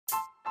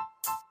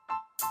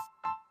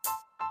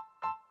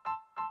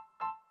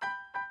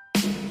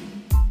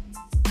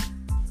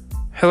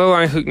Hello,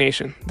 Lion Cook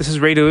Nation. This is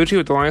Ray DeLucci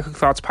with the Lion Cook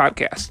Thoughts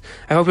podcast.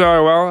 I hope you all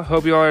are well. I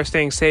hope you all are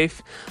staying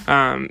safe.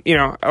 A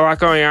lot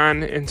going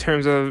on in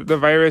terms of the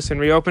virus and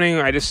reopening.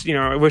 I just,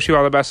 I wish you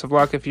all the best of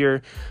luck if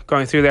you're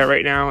going through that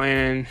right now.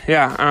 And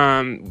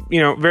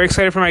very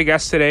excited for my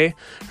guest today.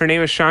 Her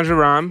name is Chandra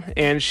Ram,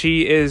 and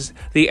she is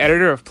the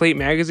editor of Plate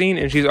Magazine,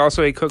 and she's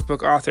also a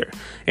cookbook author.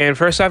 And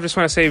first off, just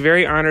want to say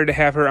very honored to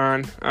have her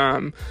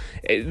on.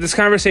 This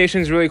conversation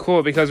is really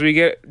cool because we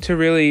get to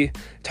really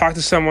talk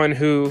to someone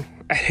who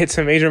it's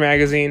a major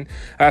magazine,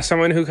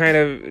 someone who kind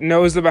of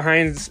knows the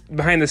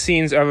behind the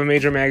scenes of a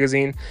major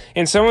magazine,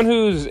 and someone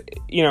whose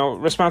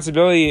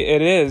responsibility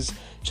it is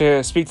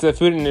to speak to the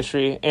food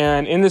industry.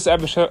 And in this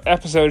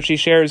episode, she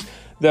shares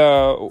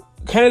the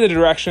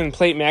direction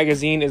Plate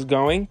Magazine is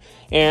going,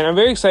 and I'm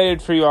very excited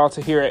for you all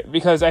to hear it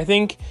because I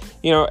think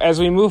as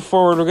we move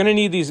forward, we're going to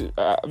need these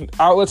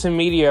outlets in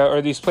media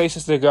or these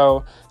places to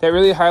go that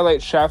really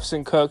highlight chefs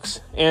and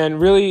cooks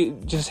and really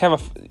just have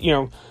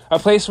a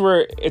place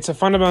where it's a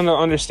fundamental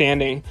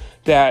understanding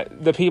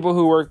that the people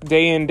who work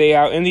day in, day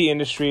out in the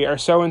industry are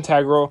so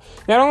integral,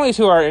 not only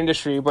to our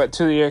industry, but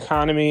to the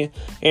economy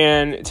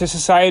and to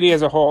society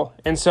as a whole.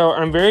 And so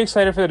I'm very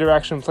excited for the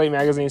direction Plate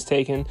Magazine is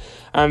taken.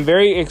 I'm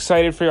very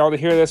excited for y'all to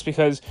hear this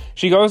because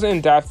she goes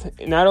in depth,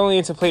 not only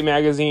into Plate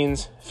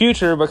Magazine's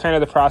future, but kind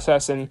of the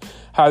process and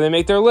how they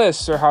make their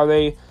lists or how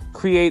they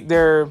create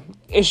their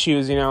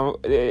issues.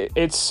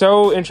 It's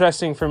so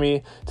interesting for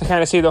me to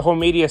kind of see the whole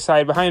media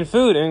side behind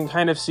food and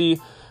kind of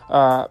see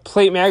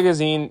Plate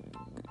Magazine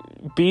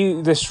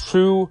be this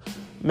true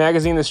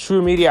magazine, this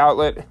true media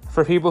outlet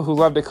for people who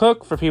love to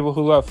cook, for people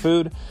who love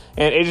food.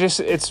 And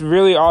it's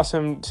really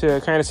awesome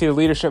to kind of see the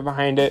leadership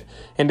behind it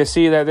and to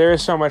see that there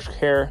is so much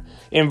care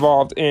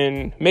involved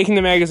in making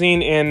the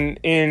magazine and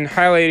in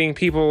highlighting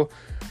people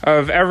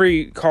of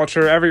every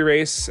culture, every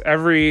race,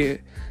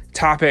 every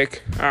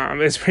topic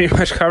is pretty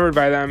much covered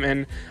by them,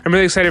 and I'm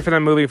really excited for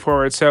them moving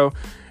forward. So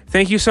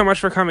thank you so much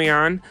for coming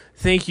on.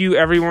 Thank you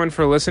everyone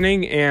for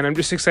listening, and I'm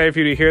just excited for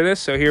you to hear this,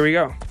 so here we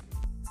go.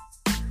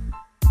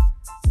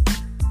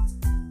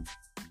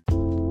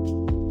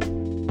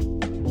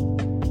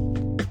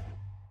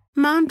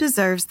 Mom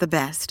deserves the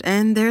best,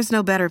 and there's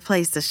no better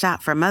place to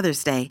shop for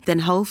Mother's Day than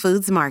Whole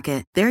Foods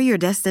Market. They're your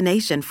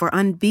destination for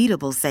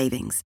unbeatable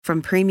savings,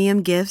 from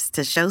premium gifts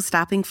to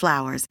show-stopping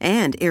flowers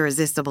and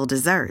irresistible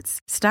desserts.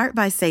 Start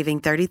by saving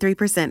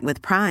 33%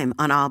 with Prime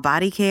on all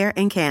body care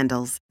and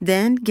candles.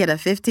 Then get a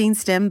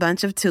 15-stem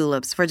bunch of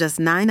tulips for just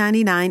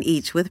 $9.99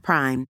 each with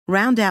Prime.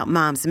 Round out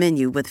Mom's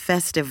menu with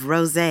festive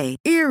rosé,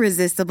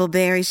 irresistible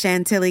berry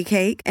chantilly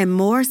cake, and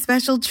more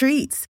special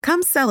treats.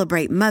 Come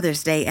celebrate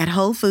Mother's Day at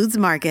Whole Foods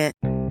Market.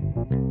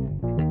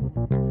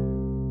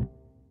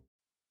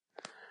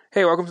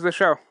 Hey, welcome to the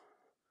show.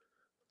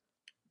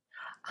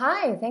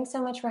 Hi, thanks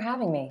so much for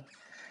having me.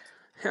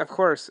 Yeah, of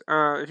course.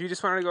 If you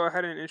just wanted to go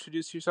ahead and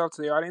introduce yourself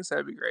to the audience,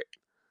 that'd be great.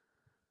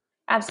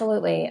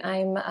 Absolutely.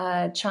 I'm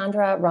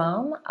Chandra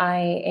Ram.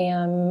 I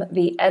am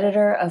the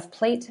editor of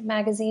Plate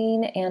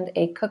Magazine and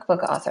a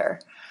cookbook author.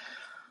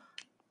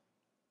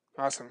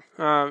 Awesome.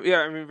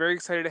 Very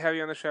excited to have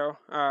you on the show.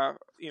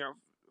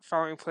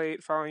 Following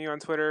Plate, following you on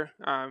Twitter.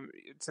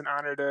 It's an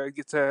honor to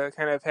get to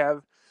kind of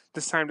have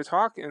this time to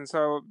talk. And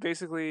so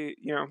basically,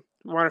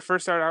 want to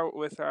first start out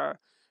with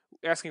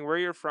asking where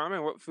you're from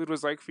and what food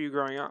was like for you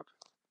growing up.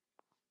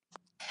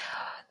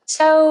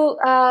 So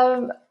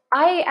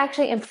I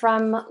actually am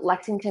from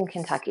Lexington,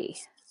 Kentucky.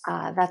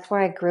 That's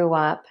where I grew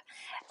up.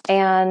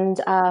 And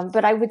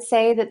but I would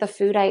say that the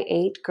food I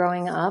ate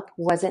growing up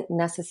wasn't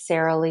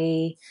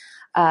necessarily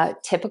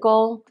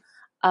typical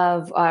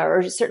of,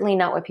 or certainly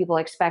not what people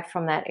expect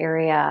from that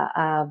area.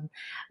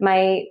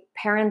 My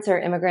parents are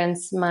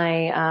immigrants.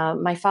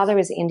 My father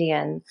is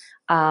Indian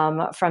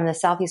from the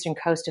southeastern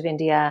coast of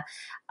India,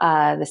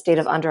 the state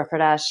of Andhra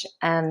Pradesh,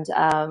 and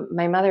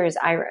my mother is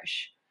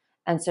Irish,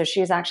 and so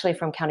she's actually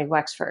from County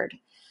Wexford.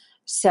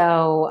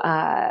 So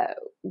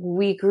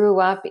we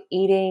grew up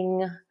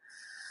eating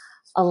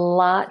a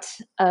lot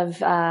of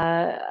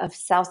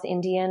South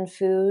Indian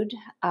food.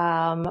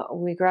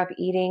 We grew up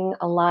eating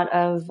a lot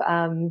of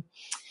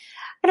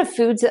kind of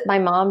foods that my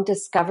mom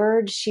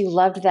discovered. She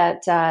loved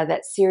that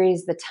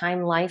series, the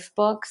Time Life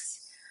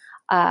books,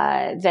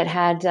 that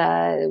had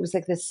it was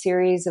like this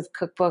series of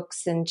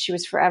cookbooks, and she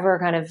was forever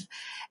kind of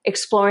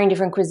exploring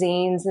different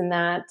cuisines and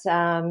that.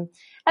 And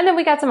then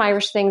we got some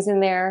Irish things in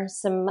there,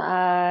 some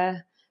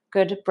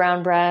good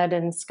brown bread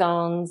and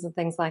scones and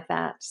things like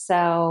that.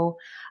 So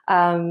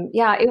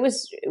it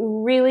was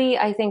really,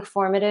 I think,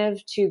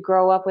 formative to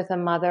grow up with a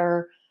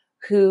mother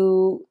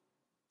who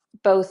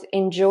both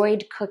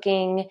enjoyed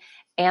cooking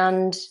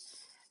and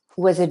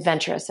was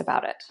adventurous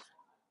about it.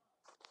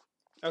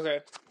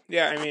 Okay.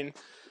 Yeah, I mean,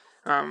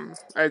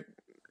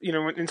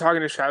 in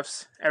talking to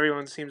chefs,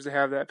 everyone seems to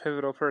have that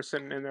pivotal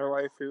person in their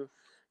life who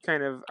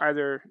kind of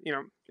either,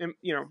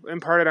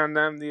 imparted on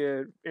them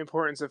the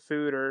importance of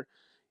food or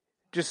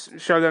just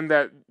show them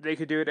that they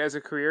could do it as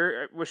a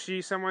career. Was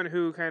she someone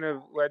who kind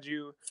of led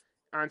you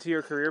onto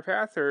your career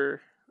path,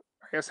 or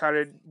I guess how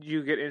did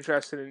you get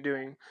interested in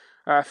doing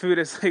food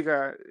as like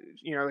a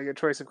like a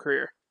choice of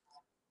career?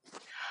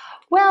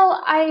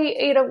 Well,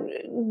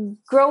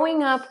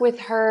 growing up with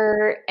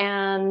her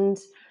and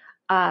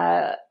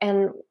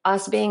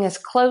us being as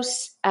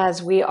close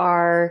as we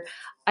are,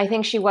 I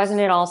think she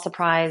wasn't at all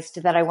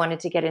surprised that I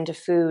wanted to get into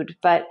food.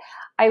 But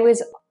I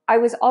was I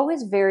was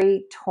always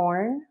very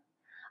torn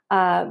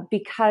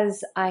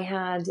because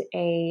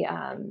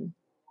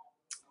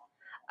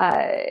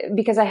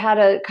because I had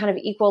a kind of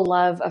equal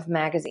love of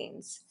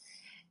magazines.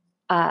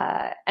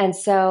 And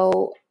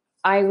so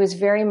I was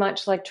very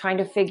much like trying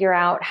to figure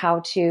out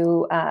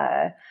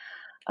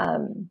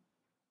um,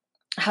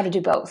 how to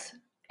do both.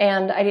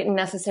 And I didn't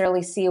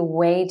necessarily see a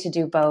way to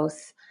do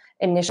both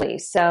initially.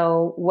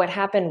 So what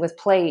happened with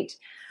Plate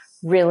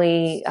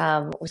really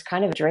was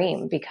kind of a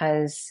dream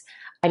because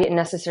I didn't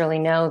necessarily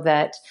know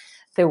that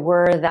there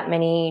were that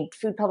many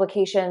food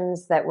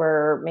publications that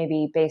were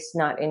maybe based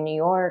not in New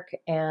York,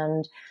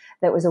 and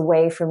that was a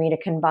way for me to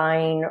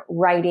combine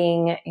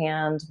writing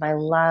and my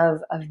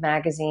love of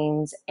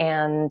magazines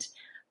and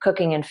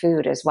cooking and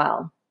food as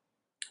well.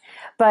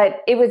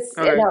 But it was,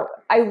 Okay.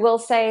 I will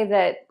say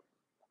that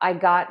I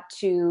got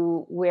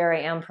to where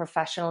I am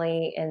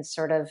professionally in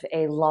sort of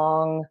a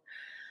long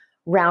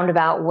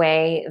roundabout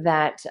way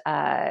that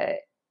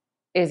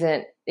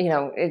isn't,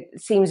 it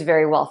seems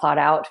very well thought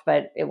out,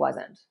 but it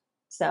wasn't.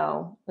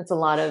 So it's a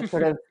lot of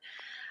sort of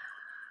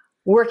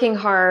working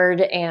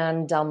hard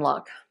and dumb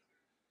luck.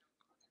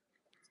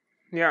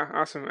 Yeah,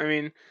 awesome. I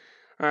mean,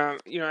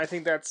 I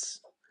think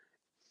that's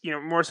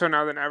more so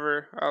now than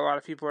ever. A lot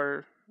of people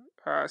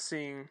are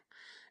seeing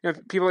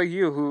people like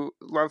you who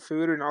love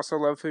food and also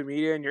love food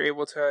media, and you're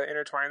able to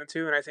intertwine the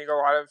two. And I think a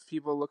lot of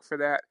people look for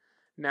that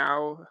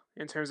now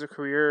in terms of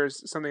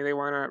careers, something they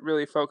want to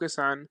really focus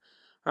on.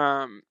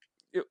 Um,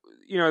 it-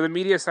 the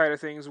media side of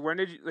things. When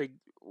did you like?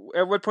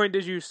 At what point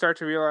did you start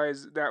to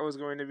realize that was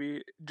going to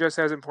be just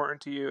as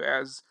important to you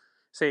as,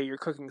 say, your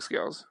cooking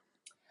skills?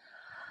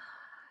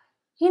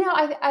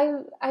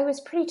 I was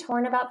pretty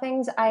torn about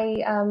things.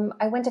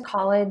 I went to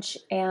college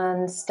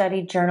and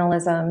studied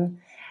journalism,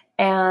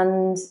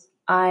 and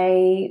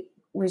I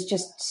was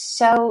just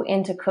so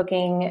into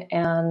cooking,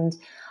 and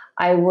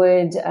I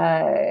would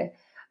uh,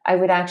 I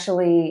would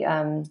actually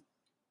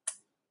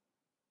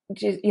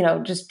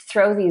just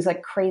throw these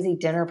like crazy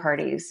dinner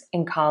parties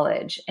in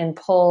college and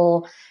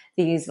pull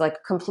these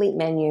like complete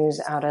menus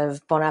out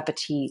of Bon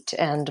Appetit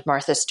and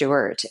Martha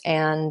Stewart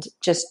and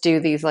just do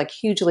these like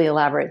hugely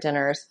elaborate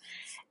dinners.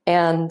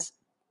 And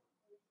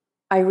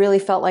I really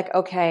felt like,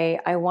 okay,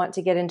 I want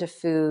to get into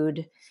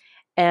food,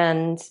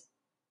 and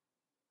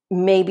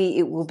maybe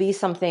it will be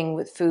something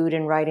with food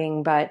and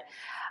writing, but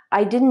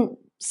I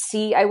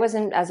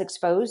wasn't as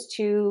exposed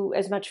to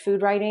as much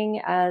food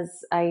writing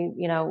as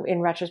in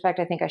retrospect,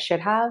 I think I should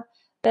have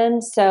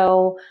been.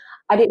 So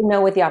I didn't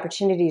know what the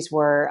opportunities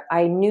were.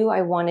 I knew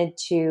I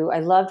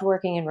loved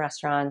working in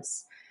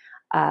restaurants,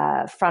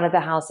 front of the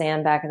house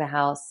and back of the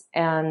house.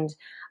 And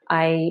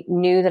I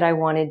knew that I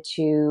wanted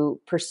to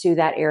pursue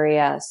that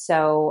area.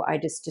 So I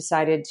just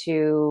decided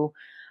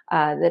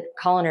that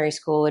culinary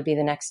school would be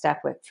the next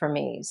step for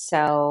me.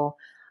 So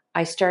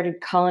I started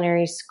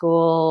culinary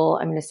school,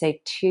 I'm going to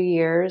say 2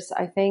 years,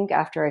 I think,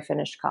 after I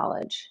finished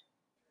college.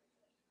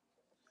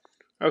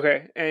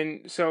 Okay,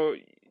 and so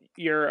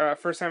your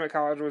first time at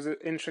college was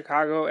in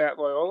Chicago at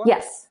Loyola,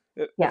 Yes.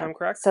 if Yeah. I'm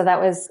correct, So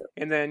that was,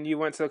 and then you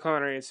went to the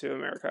Culinary Institute of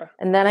America.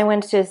 and then I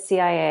went to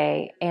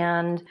CIA.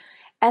 And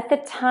at the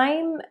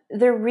time,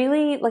 they're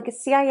really like a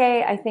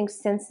CIA, I think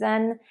since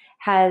then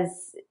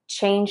has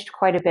changed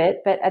quite a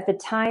bit. But at the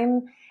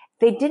time,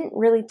 they didn't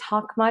really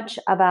talk much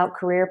about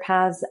career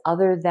paths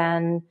other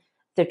than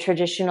the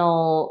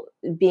traditional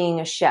being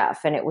a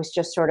chef. And it was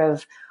just sort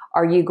of,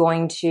 are you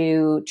going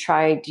to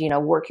try to,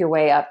 work your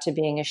way up to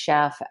being a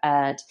chef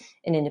at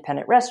an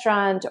independent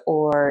restaurant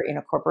or in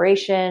a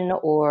corporation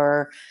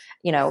or,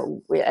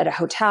 at a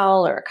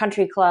hotel or a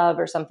country club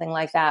or something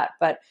like that.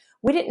 But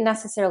we didn't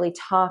necessarily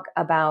talk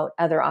about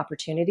other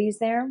opportunities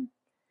there.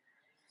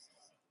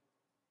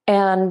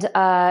 And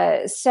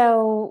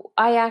so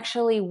I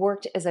actually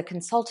worked as a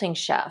consulting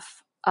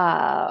chef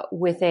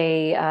with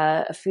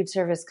a food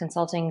service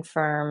consulting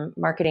firm,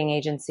 marketing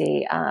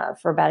agency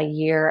for about a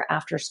year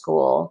after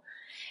school.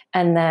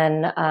 And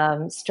then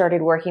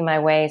started working my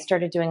way,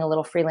 started doing a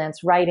little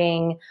freelance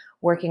writing,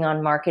 working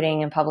on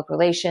marketing and public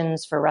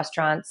relations for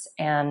restaurants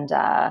and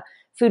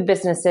food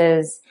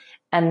businesses.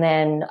 And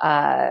then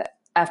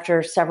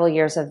after several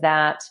years of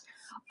that,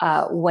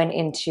 went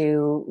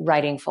into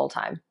writing full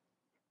time.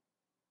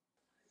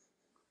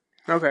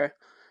 Okay,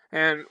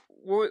 and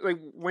like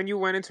when you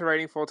went into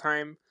writing full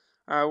time,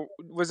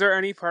 was there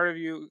any part of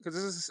you? Because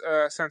this is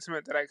a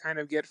sentiment that I kind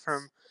of get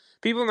from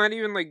people, not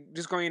even like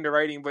just going into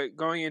writing, but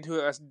going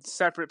into a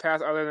separate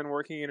path other than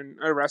working in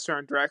a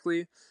restaurant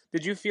directly.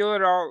 Did you feel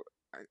at all?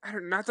 I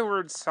don't, not the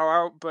word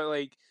sellout, but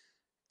like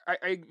I,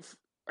 I,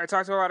 I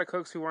talk to a lot of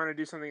cooks who want to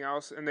do something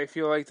else, and they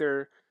feel like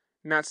they're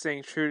not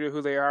staying true to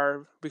who they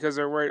are because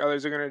they're worried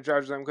others are going to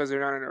judge them because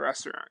they're not in a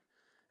restaurant.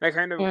 And I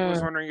kind of was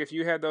Mm. wondering if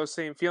you had those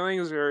same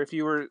feelings, or if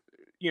you were,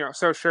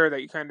 so sure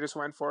that you kind of just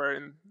went for it,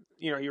 and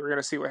you were going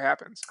to see what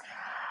happens.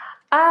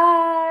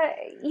 Uh,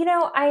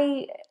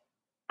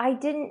 I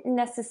didn't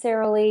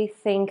necessarily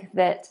think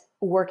that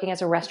working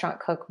as a restaurant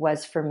cook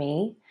was for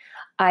me.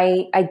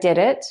 I did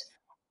it,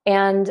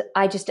 and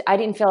I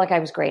didn't feel like I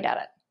was great at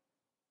it.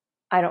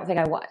 I don't think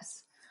I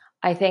was.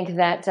 I think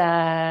that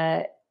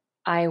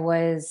I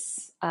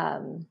was. I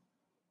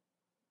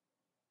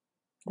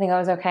think I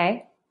was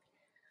okay.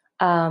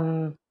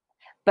 Um,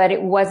 but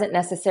it wasn't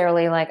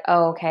necessarily like,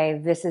 oh, okay,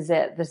 this is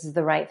it. This is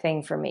the right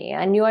thing for me.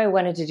 I knew I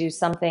wanted to do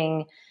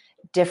something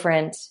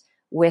different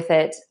with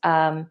it.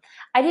 I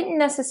didn't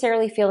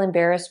necessarily feel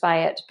embarrassed by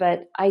it,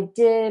 but I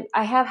did.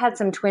 I have had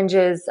some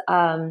twinges.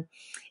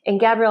 In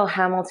Gabrielle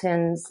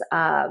Hamilton's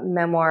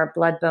memoir,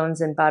 Blood,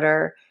 Bones, and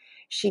Butter,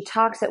 she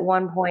talks at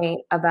one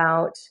point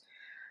about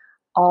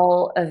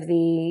all of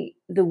the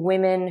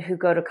women who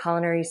go to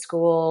culinary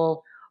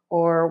school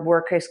or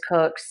work as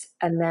cooks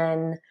and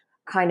then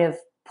kind of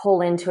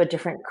pull into a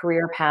different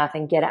career path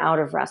and get out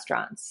of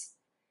restaurants.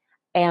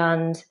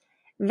 And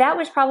that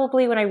was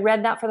probably when I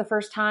read that for the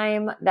first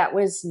time, that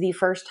was the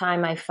first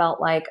time I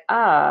felt like,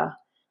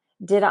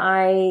 did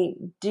I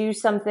do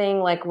something?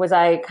 Like, was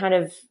I kind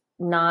of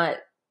not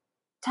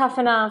tough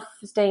enough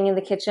staying in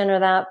the kitchen or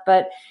that?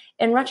 But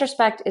in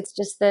retrospect, it's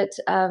just that,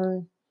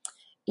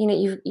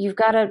 you've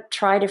got to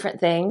try different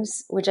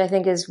things, which I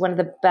think is one of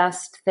the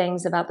best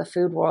things about the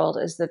food world,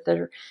 is that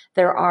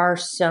there are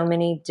so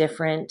many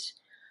different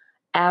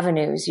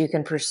avenues you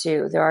can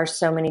pursue. There are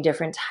so many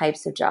different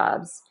types of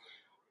jobs.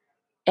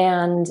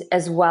 And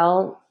as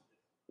well,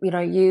 so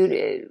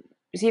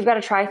you've got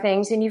to try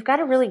things, and you've got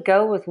to really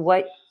go with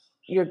what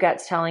your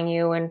gut's telling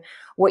you and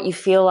what you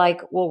feel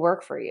like will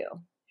work for you.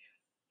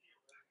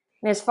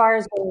 And as far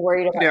as being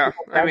worried about Yeah,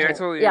 people I mean, I judging,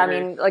 totally yeah, I agree.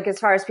 mean, like as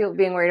far as people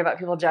being worried about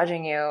people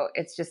judging you,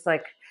 it's just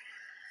like,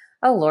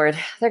 oh Lord,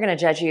 they're going to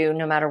judge you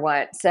no matter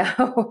what. So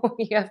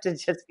you have to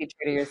just be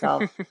true to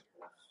yourself.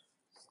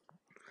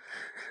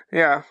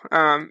 Yeah,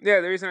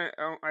 yeah. The reason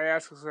I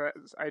ask is that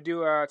I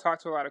do talk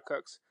to a lot of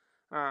cooks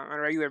on a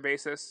regular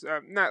basis.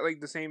 Not like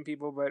the same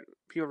people, but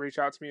people reach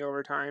out to me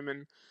over time,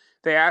 and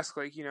they ask,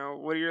 like,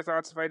 what are your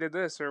thoughts if I did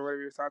this, or what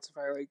are your thoughts if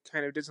I like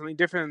kind of did something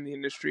different in the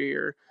industry,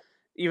 or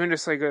even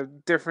just like a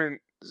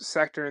different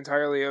sector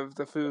entirely of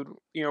the food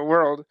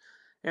world.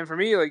 And for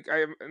me, like,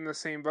 I'm in the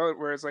same boat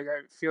where it's like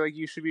I feel like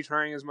you should be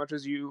trying as much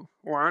as you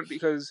want,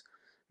 because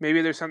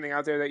maybe there's something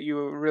out there that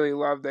you really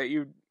love that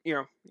you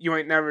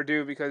might never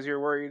do because you're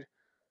worried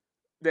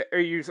that, or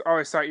you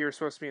always thought you were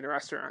supposed to be in a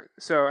restaurant.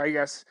 So I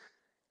guess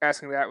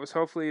asking that was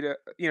hopefully to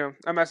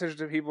a message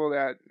to people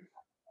that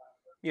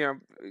you know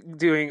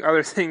doing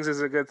other things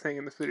is a good thing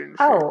in the food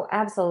industry. Oh,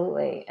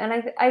 absolutely.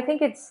 And I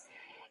think it's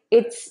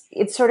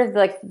sort of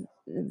like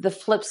the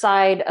flip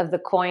side of the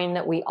coin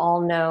that we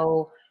all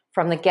know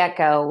from the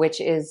get-go,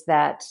 which is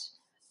that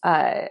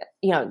uh,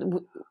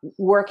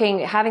 working,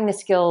 having the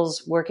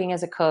skills, working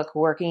as a cook,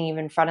 working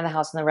even in front of the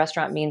house in the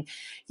restaurant, mean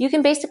you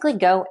can basically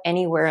go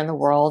anywhere in the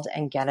world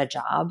and get a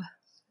job,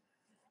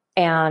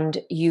 and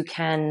you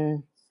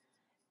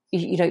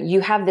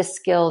have this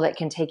skill that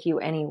can take you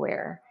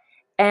anywhere.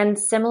 And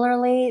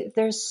similarly,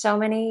 there's so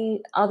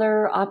many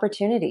other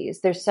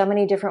opportunities. There's so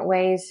many different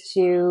ways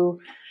to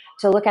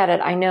look at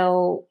it. I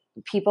know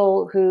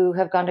people who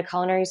have gone to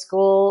culinary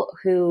school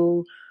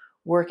who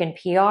work in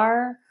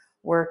PR,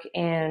 work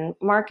in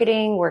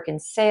marketing, work in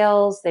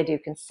sales, they do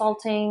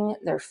consulting,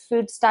 they're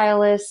food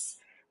stylists,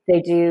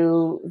 they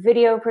do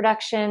video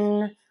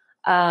production,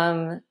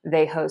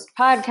 they host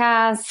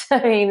podcasts.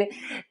 I mean,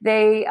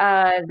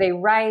 they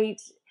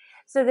write.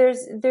 So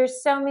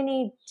there's so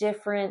many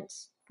different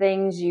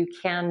things you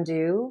can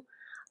do.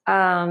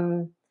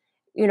 Um,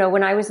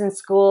 when I was in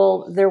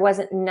school, there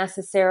wasn't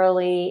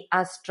necessarily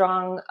as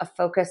strong a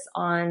focus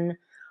on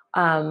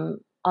the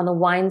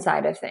wine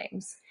side of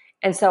things.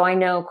 And so I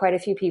know quite a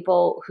few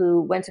people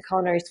who went to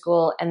culinary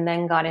school and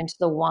then got into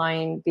the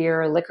wine,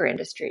 beer, liquor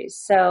industries.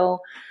 So,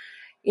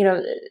 you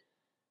know,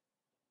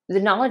 the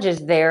knowledge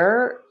is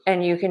there,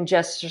 and you can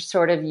just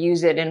sort of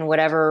use it in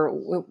whatever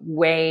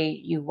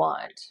way you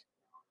want.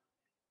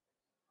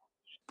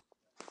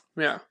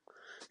 Yeah,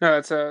 no,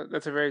 that's a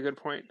very good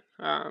point.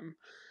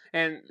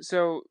 And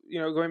so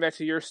going back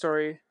to your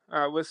story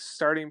with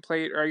starting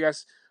Plate, or I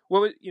guess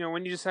what would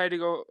when you decided to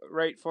go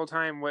right full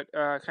time, what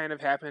kind of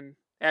happened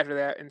after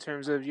that in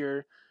terms of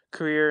your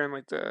career and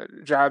like the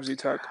jobs you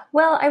took?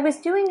 Well, I was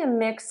doing a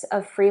mix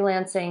of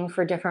freelancing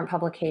for different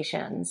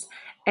publications,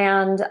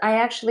 and I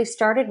actually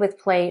started with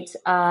Plate.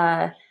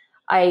 I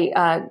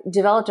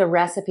developed a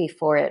recipe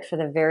for it for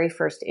the very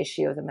first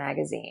issue of the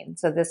magazine.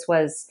 So this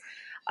was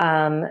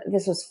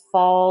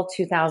fall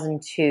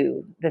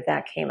 2002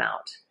 that came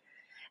out.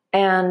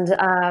 And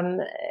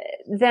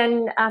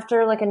then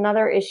after like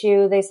another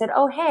issue, they said,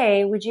 "Oh,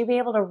 hey, would you be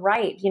able to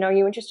write? Are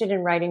you interested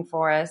in writing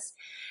for us?"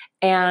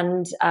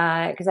 And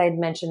because I had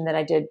mentioned that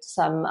I did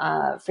some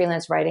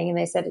freelance writing, and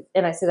I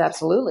said,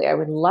 "Absolutely, I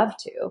would love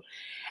to."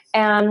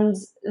 And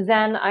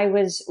then I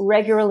was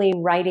regularly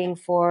writing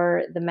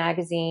for the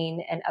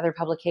magazine and other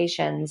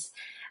publications.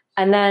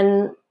 And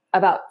then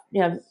about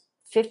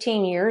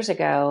 15 years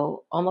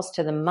ago, almost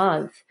to the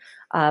month,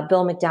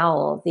 Bill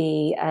McDowell,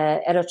 the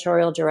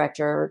editorial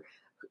director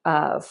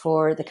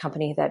for the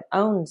company that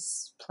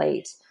owns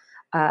Plate,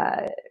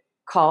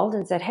 called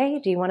and said, "Hey,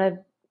 do you want to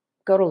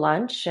go to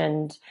lunch?"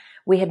 And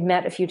we had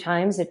met a few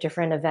times at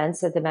different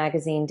events that the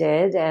magazine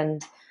did.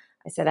 And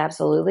I said,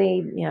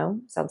 "Absolutely,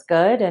 sounds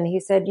good." And he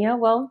said,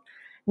 "Well,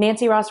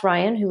 Nancy Ross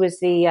Ryan, who was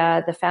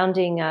the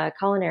founding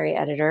culinary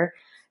editor,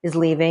 is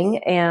leaving,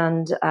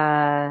 and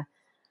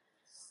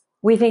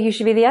we think you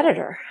should be the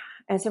editor."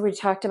 And so we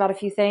talked about a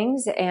few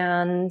things,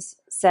 and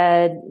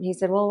he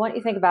said, "Well, why don't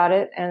you think about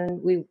it?"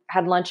 And we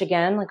had lunch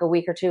again, like a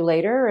week or two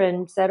later,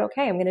 and said,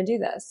 "Okay, I'm going to do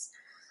this."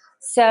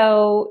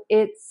 So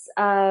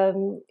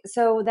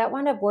so that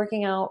wound up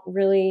working out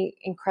really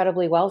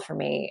incredibly well for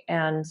me.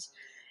 And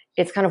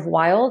it's kind of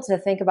wild to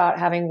think about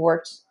having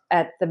worked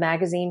at the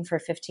magazine for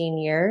 15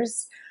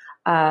 years.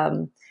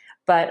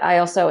 But I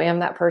also am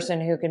that person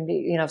who can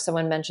be, if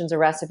someone mentions a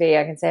recipe,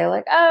 I can say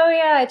like, "Oh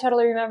yeah, I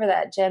totally remember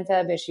that Gen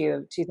Feb issue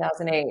of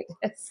 2008.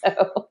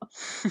 So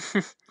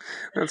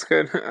That's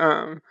good.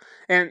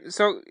 And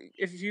so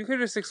if you could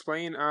just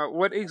explain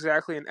what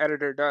exactly an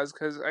editor does,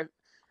 because I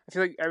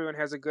feel like everyone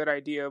has a good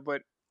idea,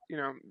 but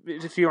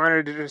if you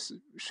wanted to just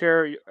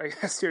share, I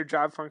guess, your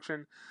job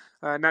function,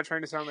 not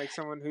trying to sound like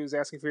someone who's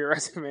asking for your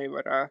resume,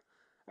 but I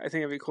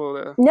think it'd be cool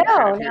to kind of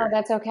no, hear.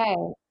 that's okay.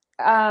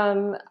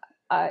 Um,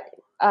 uh,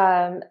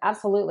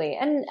 Absolutely.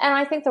 And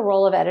I think the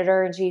role of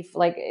editor in chief,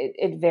 like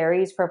it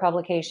varies per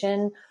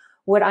publication.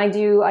 What I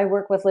do, I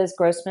work with Liz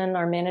Grossman,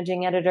 our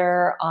managing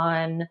editor,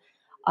 on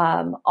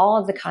all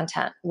of the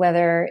content,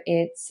 whether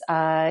it's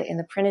in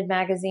the printed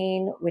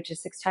magazine, which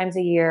is 6 times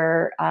a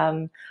year,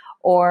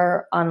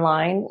 or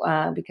online,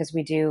 because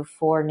we do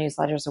 4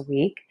 newsletters a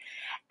week.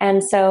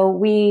 And so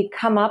we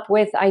come up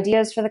with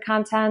ideas for the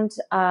content,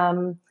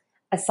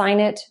 assign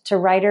it to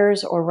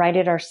writers or write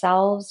it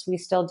ourselves. We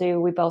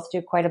both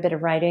do quite a bit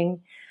of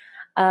writing.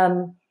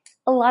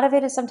 A lot of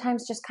it is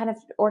sometimes just kind of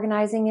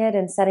organizing it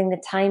and setting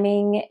the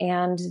timing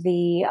and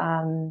the,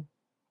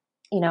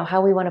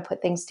 how we want to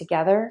put things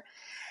together.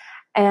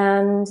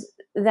 And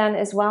then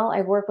as well,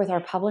 I work with our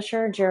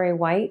publisher, Jerry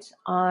White,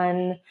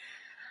 on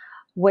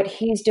what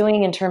he's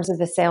doing in terms of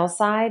the sales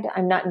side.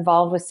 I'm not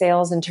involved with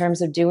sales in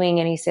terms of doing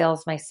any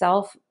sales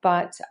myself,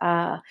 but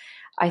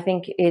I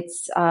think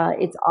it's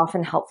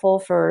often helpful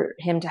for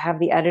him to have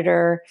the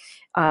editor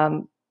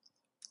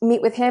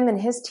meet with him and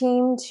his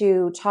team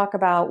to talk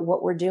about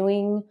what we're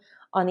doing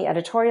on the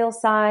editorial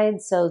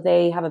side, so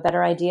they have a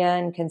better idea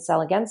and can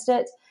sell against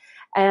it.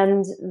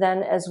 And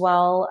then as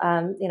well,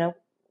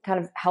 kind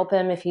of help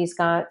him if he's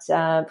got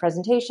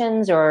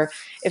presentations, or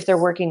if they're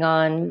working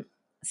on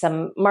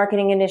some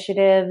marketing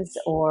initiatives,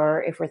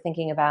 or if we're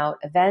thinking about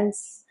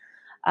events,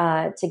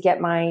 to get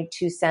my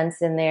 2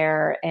 cents in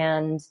there.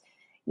 And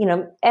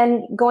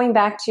and going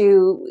back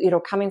to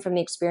coming from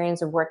the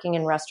experience of working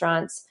in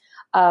restaurants,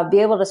 be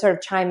able to sort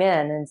of chime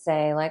in and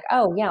say like,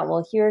 "Oh yeah,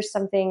 well here's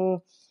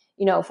something,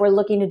 if we're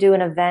looking to do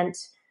an event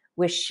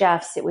with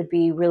chefs, it would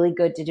be really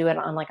good to do it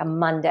on like a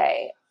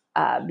Monday,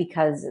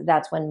 because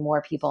that's when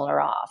more people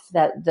are off."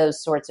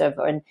 Those sorts of,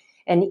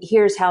 and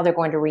here's how they're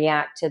going to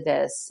react to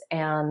this,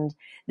 and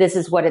this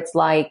is what it's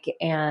like,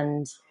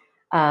 and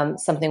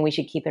something we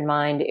should keep in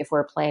mind if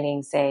we're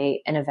planning,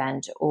 say, an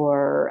event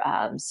or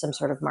some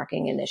sort of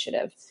marketing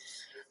initiative.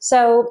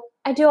 So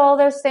I do all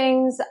those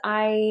things.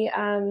 I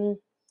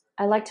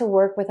like to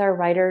work with our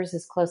writers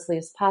as closely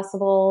as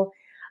possible.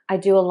 I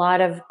do a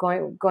lot of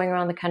going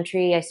around the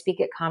country. I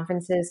speak at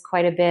conferences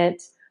quite a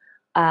bit.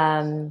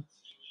 I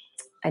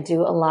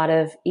do a lot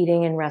of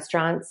eating in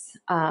restaurants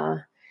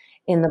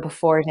in the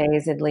before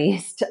days, at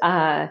least,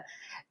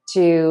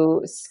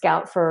 to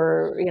scout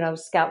for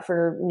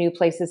new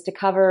places to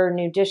cover,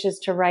 new dishes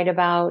to write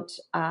about,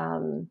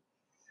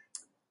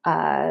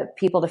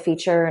 people to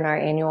feature in our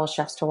annual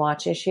Chefs to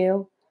Watch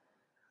issue.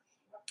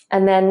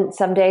 And then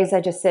some days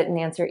I just sit and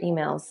answer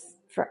emails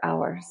for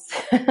hours,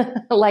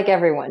 like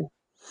everyone.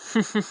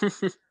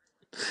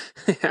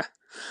 Yeah,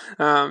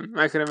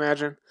 I can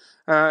imagine.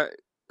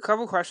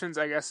 Couple questions,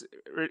 I guess,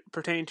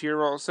 pertaining to your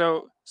role.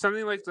 So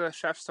something like the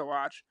Chefs to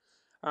Watch,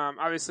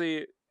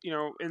 obviously,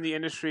 in the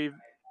industry,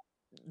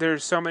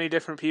 there's so many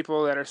different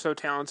people that are so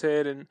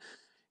talented and,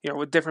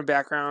 with different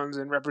backgrounds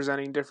and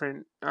representing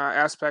different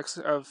aspects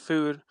of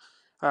food.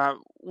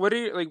 What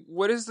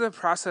is the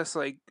process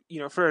like,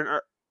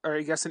 for or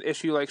I guess an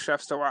issue like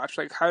Chefs to Watch?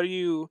 Like, how do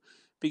you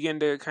begin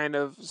to kind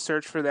of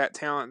search for that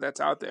talent that's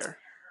out there?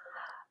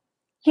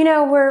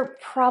 We're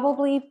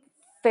probably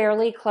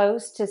fairly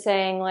close to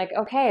saying like,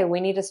 okay,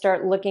 we need to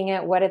start looking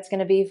at what it's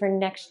going to be for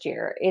next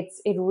year. It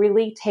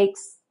really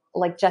takes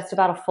like just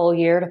about a full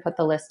year to put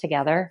the list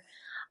together,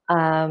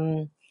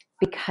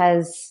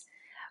 because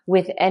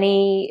with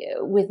any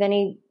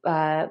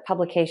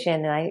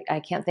publication, and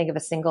I can't think of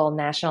a single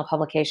national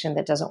publication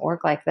that doesn't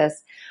work like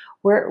this.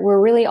 We're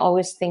really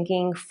always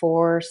thinking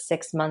for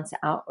 6 months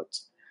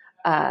out.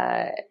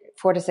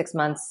 4 to 6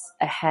 months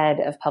ahead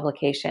of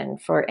publication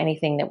for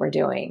anything that we're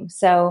doing.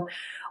 So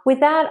with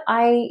that,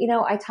 I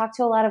talk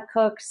to a lot of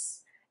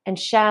cooks and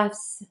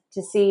chefs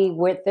to see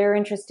what they're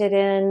interested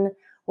in,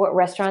 what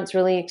restaurants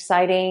really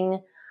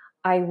exciting.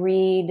 I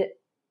read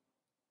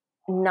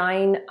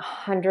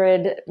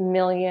 900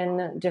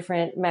 million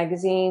different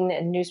magazine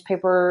and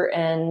newspaper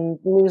and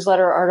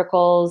newsletter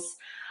articles.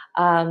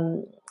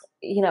 Um,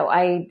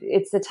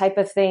 it's the type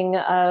of thing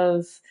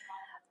of,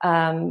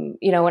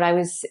 when I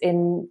was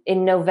in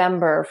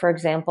November, for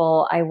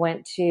example, I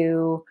went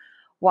to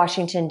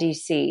Washington,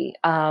 D.C.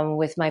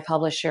 With my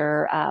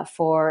publisher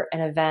for an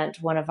event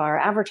one of our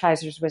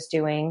advertisers was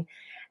doing.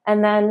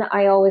 And then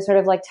I always sort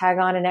of like tag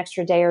on an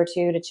extra day or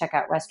two to check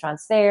out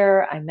restaurants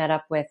there. I met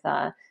up with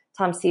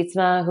Tom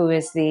Sietsma, who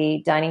is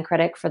the dining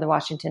critic for the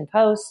Washington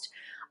Post.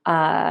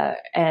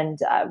 And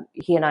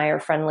he and I are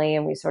friendly,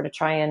 and we sort of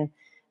try and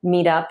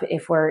meet up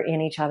if we're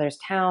in each other's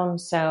town.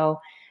 So,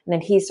 and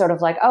then he's sort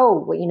of like,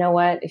 oh, well, you know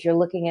what? If you're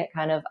looking at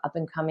kind of up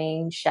and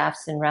coming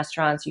chefs and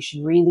restaurants, you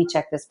should really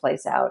check this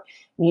place out.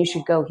 And you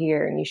should go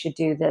here and you should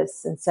do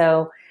this. And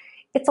so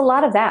it's a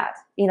lot of that.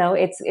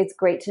 It's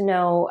great to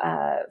know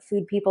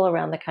food people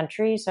around the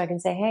country. So I can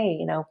say,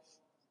 hey,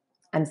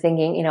 I'm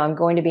thinking, I'm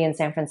going to be in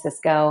San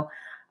Francisco.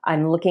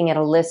 I'm looking at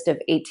a list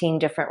of 18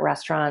 different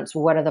restaurants.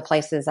 What are the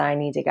places I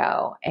need to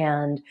go?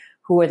 And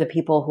who are the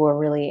people who are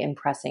really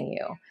impressing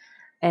you?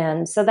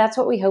 And so that's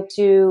what we hope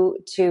to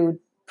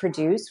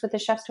produce with the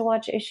Chefs to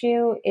Watch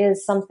issue,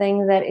 is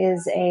something that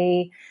is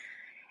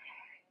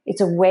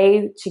it's a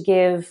way to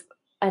give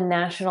a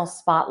national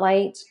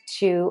spotlight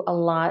to a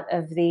lot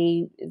of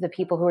the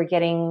people who are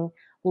getting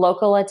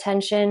local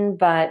attention,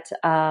 but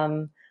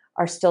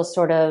are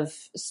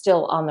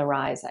still on the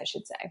rise, I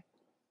should say.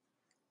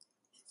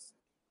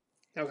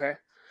 Okay.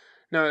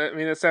 No, I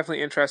mean, that's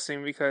definitely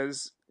interesting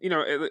because,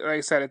 like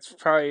I said, it's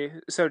probably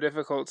so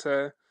difficult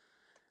to,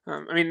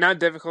 not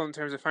difficult in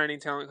terms of finding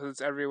talent because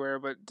it's everywhere,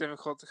 but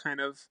difficult to kind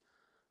of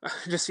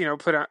just,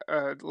 put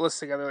a list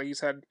together, like you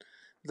said,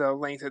 the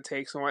length it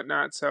takes and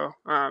whatnot. So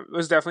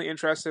was definitely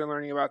interested in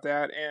learning about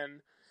that.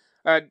 And,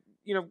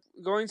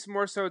 going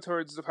more so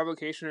towards the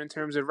publication in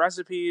terms of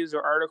recipes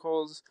or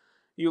articles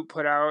you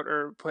put out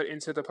or put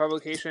into the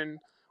publication,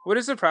 what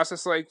is the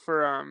process like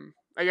for,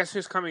 I guess,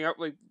 just coming up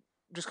with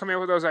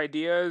those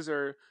ideas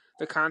or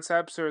the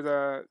concepts or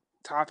the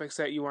topics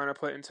that you want to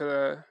put into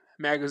the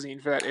magazine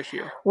for that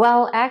issue?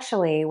 Well,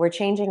 actually, we're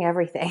changing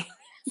everything.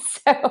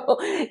 So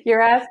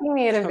you're asking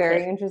me at a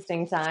very Okay.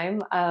 interesting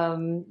time,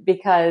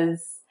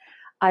 because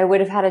I would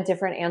have had a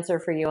different answer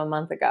for you a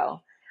month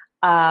ago.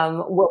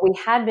 What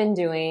we've been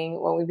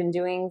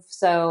doing,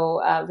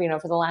 so,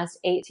 for the last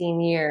 18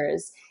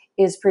 years,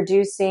 is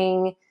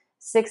producing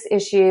 6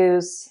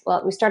 issues.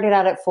 Well, we started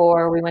out at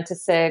 4, we went to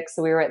 6,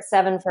 so we were at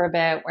 7 for a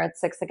bit, we're at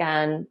 6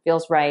 again,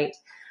 feels right.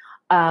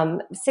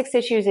 6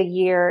 issues a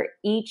year,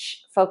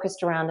 each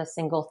focused around a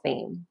single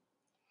theme.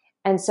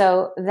 And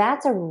so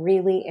that's a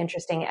really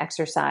interesting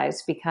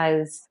exercise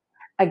because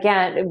we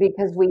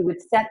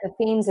would set the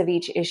themes of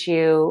each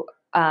issue,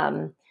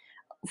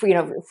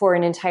 for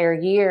an entire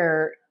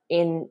year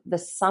in the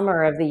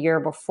summer of the year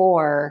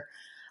before.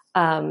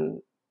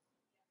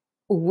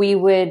 We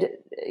would,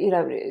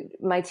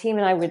 my team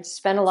and I would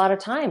spend a lot of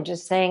time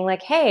just saying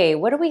like, hey,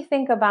 what do we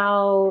think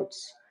about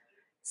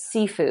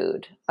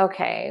seafood?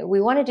 Okay, we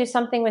want to do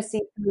something with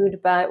seafood,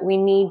 but we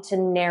need to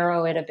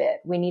narrow it a bit.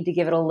 We need to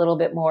give it a little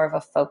bit more of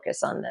a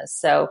focus on this.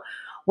 So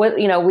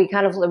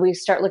we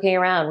start looking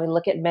around, we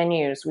look at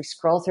menus, we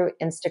scroll through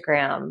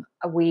Instagram,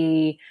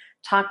 we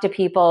talk to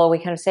people, we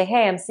kind of say,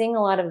 hey, I'm seeing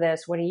a lot of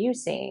this. What are you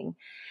seeing?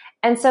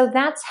 And so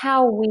that's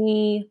how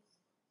we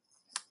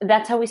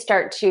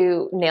start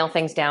to nail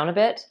things down a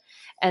bit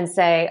and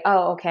say,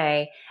 oh,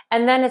 okay.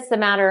 And then it's the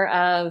matter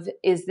of,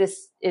 is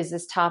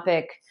this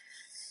topic,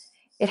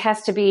 it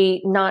has to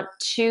be not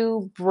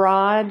too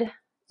broad.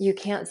 You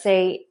can't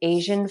say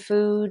Asian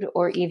food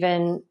or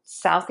even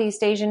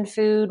Southeast Asian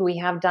food. We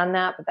have done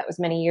that, but that was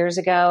many years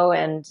ago.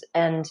 And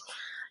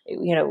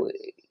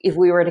if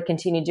we were to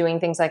continue doing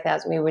things like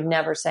that, we would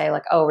never say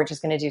like, oh, we're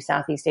just going to do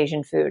Southeast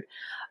Asian food.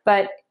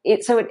 But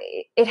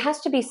it has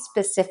to be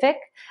specific,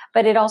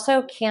 but it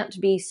also can't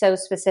be so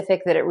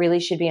specific that it really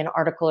should be an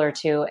article or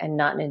two and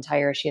not an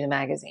entire issue of the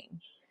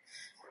magazine.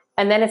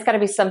 And then it's got to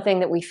be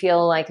something that we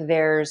feel like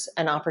there's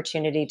an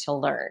opportunity to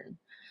learn.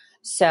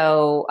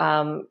 So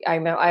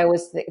I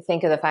always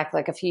think of the fact,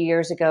 like a few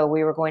years ago,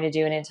 we were going to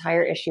do an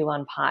entire issue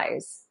on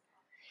pies.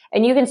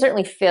 And you can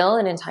certainly fill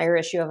an entire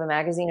issue of a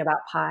magazine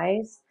about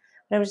pies.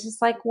 But I was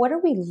just like, what are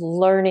we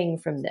learning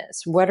from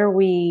this? What are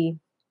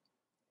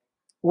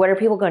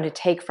people going to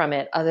take from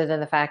it other than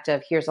the fact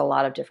of here's a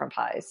lot of different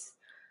pies?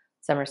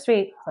 Some are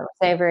sweet, some are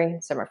savory,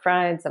 some are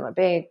fried, some are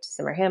baked,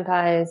 some are hand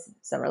pies,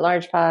 some are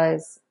large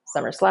pies,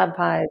 some are slab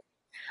pies.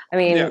 I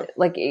mean,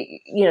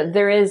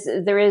 there is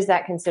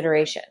that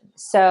consideration.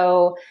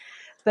 So,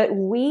 but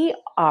we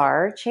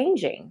are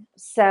changing.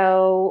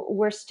 So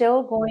we're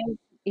still going.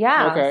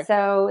 Yeah. Okay.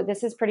 So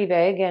this is pretty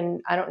big.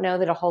 And I don't know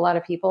that a whole lot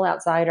of people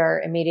outside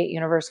our immediate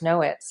universe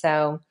know it.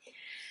 So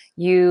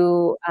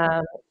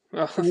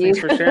Well, You thanks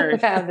for sharing.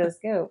 have the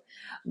scoop.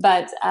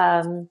 But,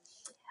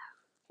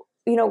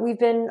 we've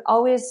been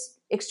always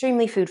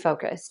extremely food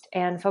focused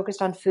and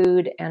focused on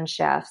food and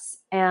chefs.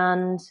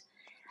 And,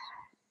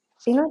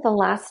 the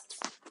last,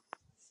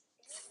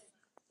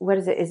 what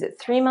is it? Is it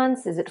 3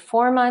 months? Is it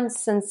 4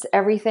 months since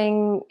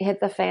everything hit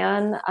the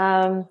fan?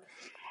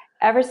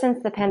 Ever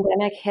since the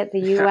pandemic hit the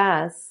Yeah.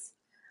 US,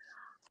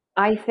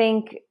 I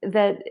think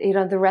that,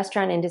 the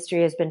restaurant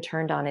industry has been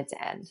turned on its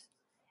end.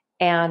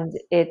 And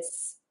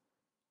it's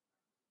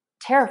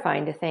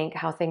terrifying to think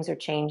how things are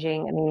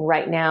changing. I mean,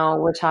 right now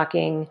we're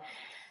talking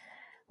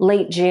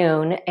late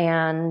June,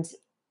 and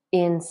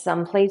in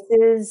some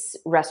places,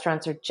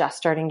 restaurants are just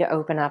starting to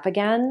open up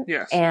again.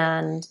 Yes.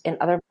 And in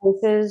other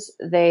places,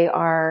 they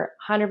are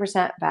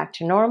 100% back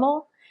to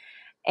normal.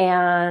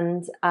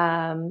 And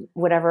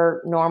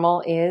whatever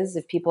normal is,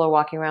 if people are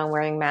walking around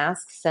wearing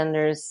masks and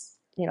there's,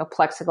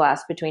 plexiglass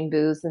between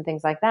booths and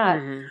things like that.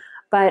 Mm-hmm.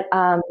 But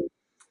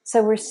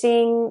so we're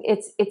seeing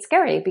it's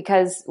scary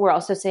because we're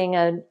also seeing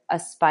a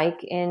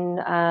spike in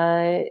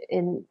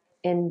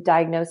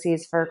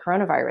diagnoses for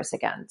coronavirus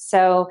again.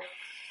 So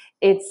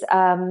it's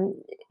the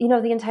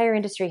entire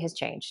industry has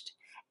changed,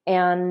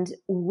 and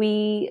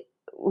we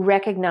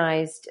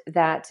recognized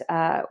that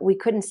we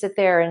couldn't sit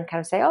there and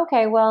kind of say,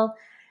 okay, well,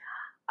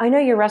 I know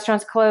your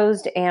restaurant's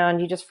closed and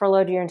you just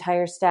furloughed your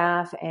entire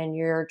staff and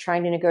you're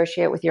trying to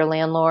negotiate with your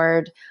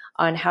landlord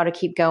on how to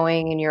keep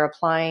going, and you're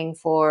applying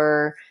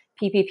for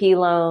PPP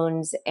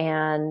loans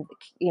and,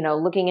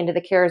 looking into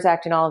the CARES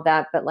Act and all of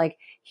that. But like,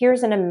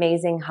 here's an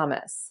amazing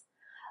hummus.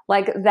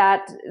 Like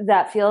that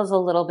feels a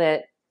little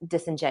bit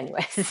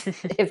disingenuous,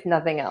 if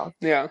nothing else.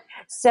 Yeah.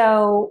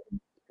 So,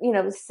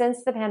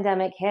 since the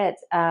pandemic hit,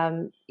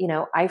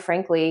 I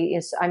frankly,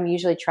 I'm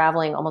usually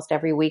traveling almost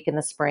every week in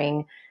the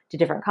spring to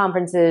different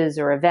conferences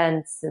or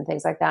events and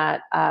things like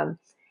that.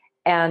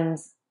 And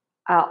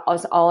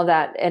all of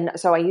that. And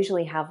so I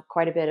usually have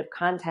quite a bit of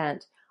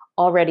content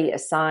already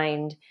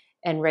assigned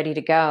and ready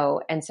to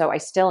go. And so I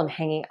still am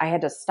I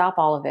had to stop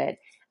all of it.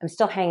 I'm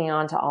still hanging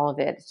on to all of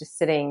it. It's just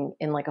sitting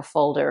in like a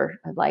folder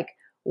of like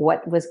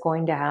what was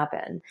going to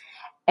happen.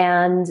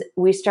 And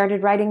we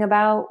started writing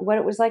about what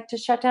it was like to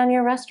shut down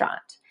your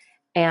restaurant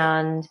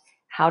and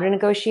how to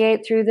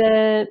negotiate through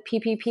the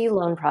PPP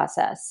loan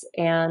process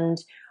and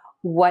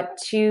what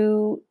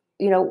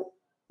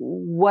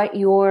what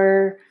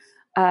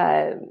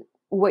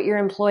your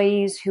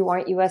employees who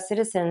aren't U.S.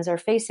 citizens are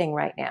facing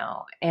right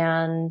now.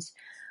 And,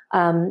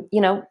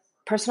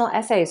 personal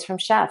essays from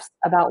chefs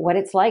about what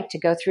it's like to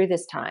go through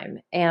this time.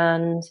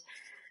 And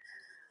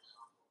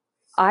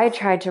I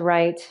tried to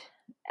write,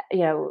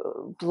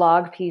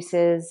 blog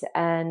pieces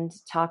and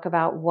talk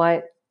about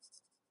what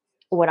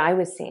I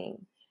was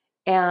seeing.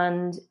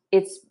 And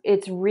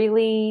it's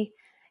really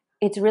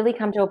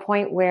come to a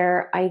point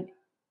where I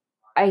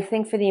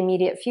think for the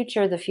immediate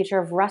future, the future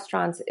of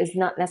restaurants is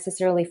not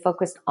necessarily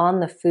focused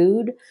on the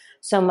food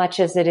so much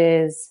as it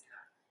is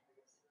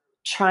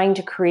trying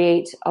to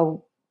create a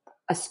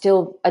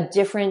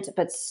different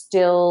but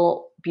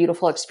still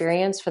beautiful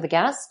experience for the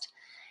guest,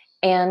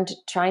 and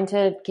trying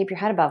to keep your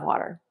head above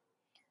water.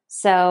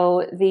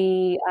 So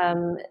the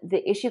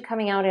issue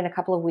coming out in a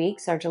couple of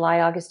weeks, our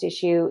July-August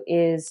issue,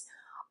 is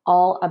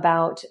all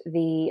about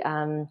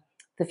the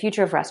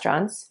future of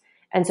restaurants.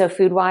 And so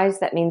food-wise,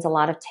 that means a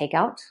lot of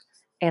takeout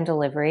and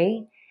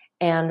delivery.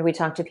 And we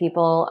talked to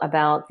people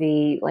about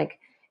the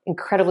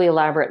incredibly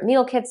elaborate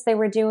meal kits they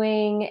were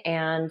doing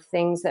and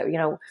things that,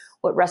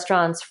 what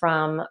restaurants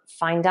from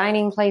fine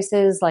dining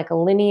places like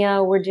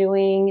Alinea were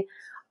doing,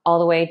 all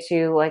the way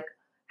to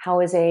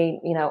how is a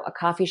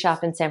coffee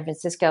shop in San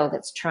Francisco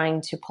that's trying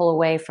to pull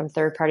away from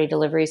third-party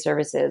delivery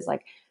services,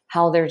 like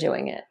how they're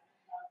doing it.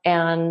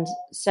 And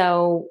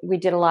so we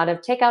did a lot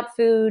of takeout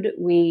food.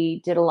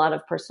 We did a lot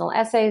of personal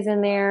essays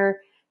in there,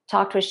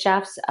 talked with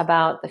chefs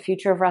about the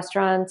future of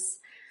restaurants,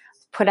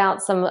 put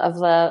out some of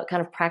the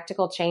kind of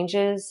practical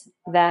changes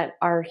that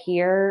are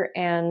here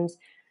and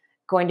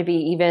going to be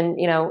even,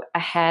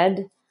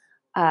 ahead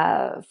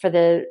for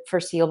the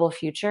foreseeable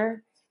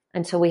future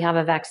until we have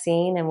a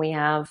vaccine and we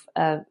have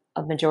a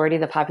majority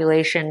of the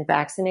population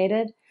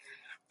vaccinated.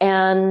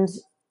 And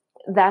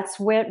that's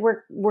what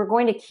we're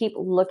going to keep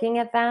looking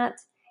at that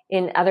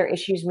in other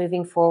issues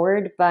moving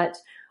forward. But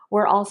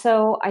we're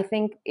also, I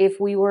think, if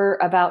we were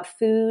about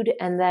food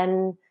and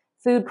then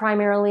food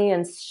primarily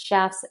and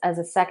chefs as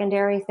a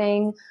secondary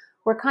thing,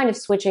 we're kind of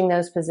switching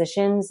those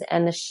positions,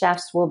 and the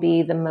chefs will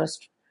be the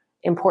most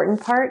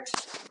important part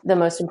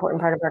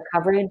of our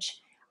coverage.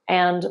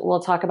 And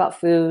we'll talk about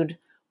food,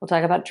 we'll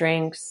talk about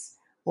drinks,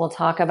 we'll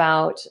talk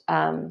about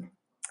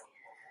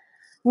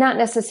not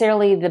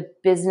necessarily the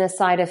business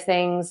side of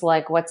things,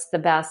 like what's the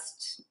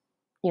best,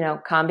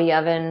 combi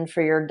oven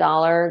for your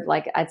dollar.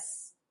 Like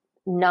it's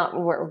not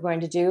what we're going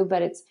to do,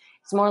 but it's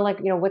more like,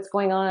 what's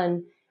going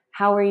on?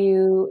 How are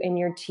you and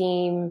your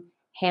team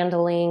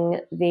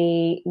handling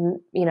the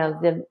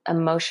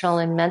emotional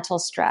and mental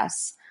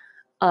stress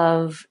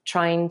of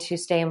trying to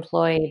stay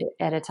employed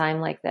at a time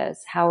like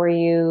this? How are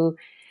you,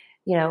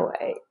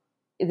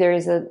 there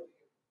is a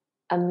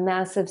a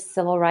massive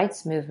civil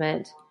rights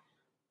movement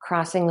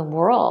crossing the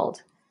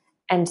world.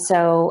 And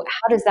so,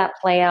 how does that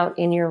play out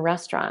in your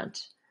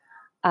restaurant?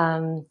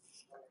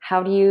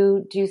 How do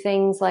you do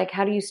things like,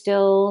 how do you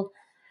still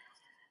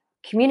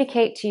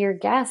communicate to your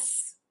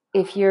guests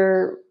if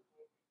you're,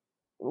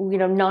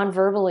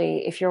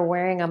 non-verbally, if you're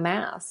wearing a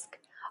mask?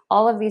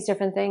 All of these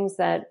different things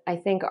that I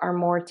think are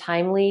more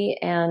timely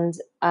and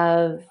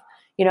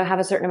have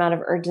a certain amount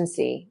of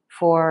urgency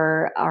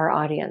for our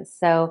audience.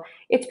 So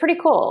it's pretty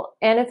cool.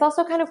 And it's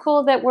also kind of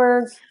cool that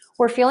we're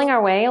feeling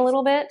our way a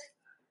little bit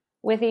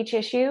with each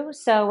issue.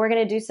 So we're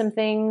going to do some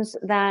things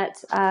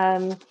that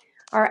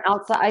are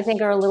outside, I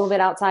think are a little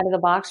bit outside of the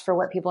box for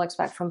what people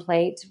expect from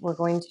Plate. We're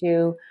going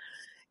to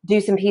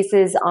do some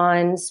pieces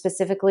on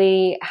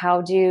specifically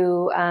how do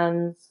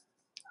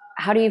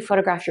you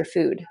photograph your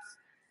food?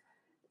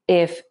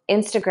 If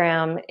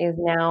Instagram is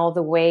now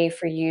the way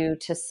for you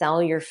to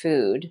sell your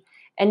food,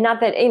 and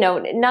not that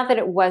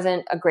it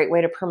wasn't a great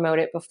way to promote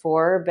it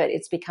before, but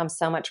it's become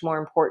so much more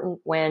important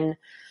when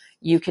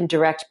you can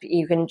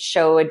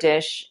show a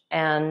dish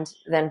and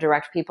then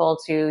direct people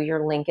to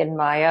your link in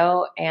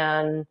bio,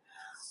 and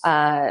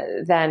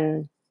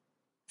then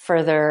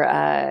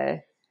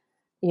further,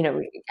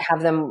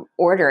 have them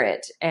order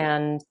it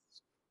and,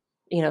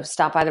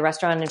 stop by the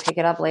restaurant and pick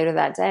it up later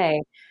that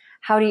day.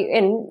 How do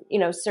you,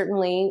 and,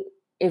 certainly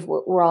if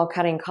we're all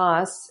cutting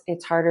costs,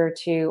 it's harder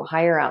to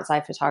hire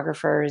outside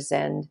photographers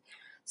and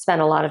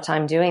spend a lot of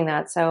time doing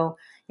that. So,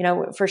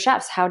 for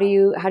chefs, how do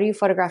you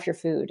photograph your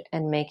food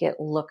and make it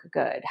look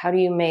good? How do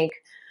you make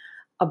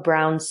a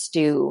brown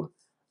stew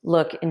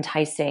look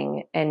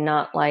enticing and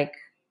not like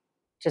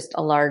just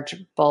a large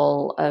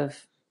bowl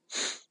of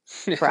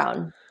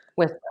brown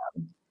with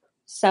brown?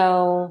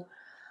 So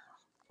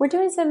we're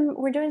doing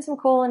some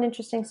cool and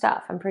interesting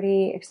stuff. I'm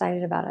pretty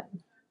excited about it.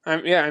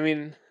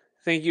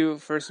 Thank you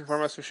first and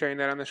foremost for sharing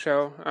that on the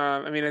show.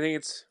 I think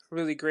it's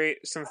really great,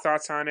 some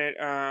thoughts on it.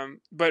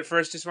 But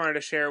first, just wanted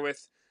to share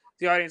with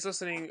the audience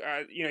listening,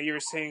 you were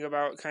saying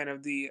about kind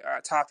of the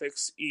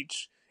topics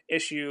each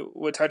issue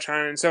would touch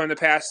on. And so in the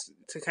past,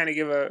 to kind of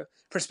give a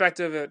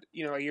perspective of,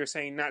 like you were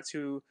saying, not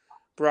too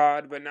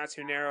broad, but not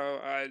too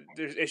narrow,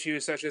 there's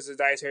issues such as the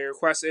dietary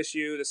request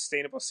issue, the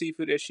sustainable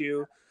seafood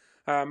issue,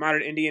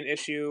 modern Indian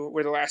issue,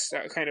 were the last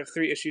kind of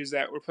 3 issues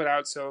that were put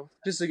out. So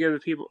just to give the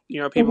people,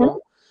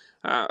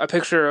 a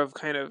picture of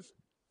kind of,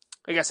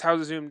 I guess,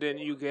 how zoomed in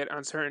you get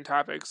on certain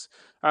topics.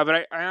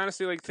 But I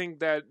honestly think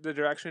that the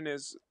direction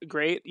is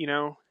great,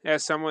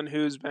 as someone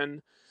who's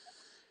been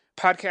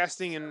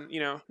podcasting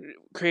and,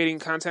 creating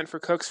content for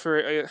cooks for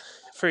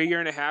a year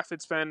and a half.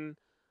 It's been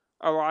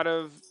a lot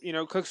of,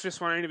 cooks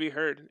just wanting to be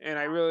heard. And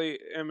I really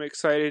am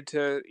excited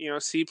to,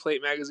 see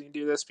Plate Magazine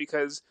do this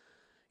because,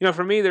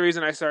 for me, the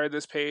reason I started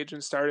this page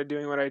and started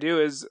doing what I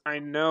do is I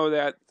know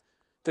that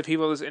the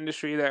people in this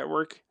industry that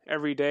work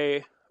every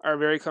day are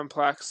very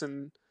complex,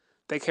 and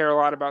they care a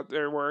lot about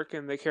their work,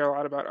 and they care a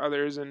lot about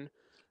others, and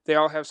they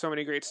all have so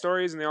many great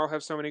stories, and they all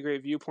have so many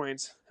great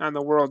viewpoints on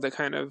the world that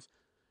kind of,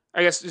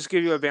 I guess, just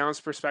give you a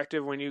balanced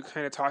perspective when you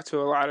kind of talk to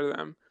a lot of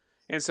them.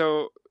 And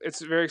so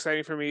it's very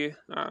exciting for me,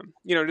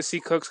 to see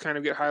cooks kind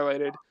of get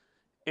highlighted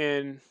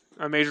in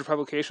a major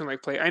publication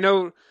like Plate. I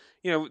know,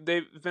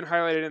 they've been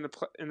highlighted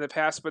in the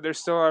past, but there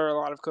still are a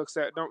lot of cooks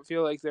that don't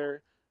feel like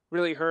they're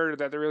really heard or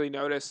that they're really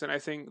noticed. And I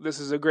think this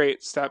is a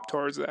great step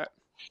towards that.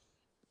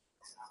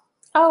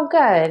 Oh,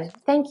 good.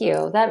 Thank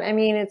you.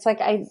 It's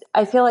like,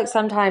 I feel like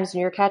sometimes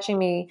when you're catching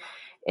me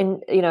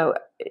in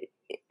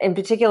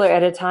particular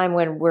at a time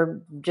when we're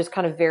just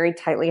kind of very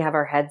tightly have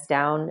our heads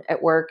down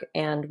at work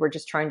and we're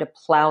just trying to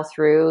plow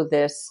through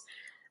this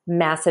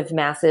massive,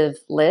 massive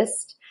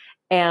list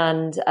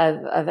and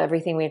of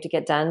everything we have to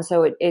get done.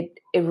 So it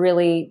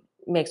really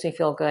makes me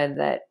feel good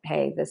that,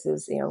 hey, this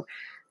is,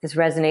 this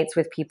resonates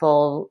with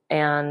people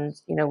and,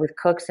 with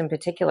cooks in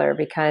particular,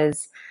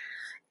 because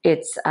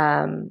it's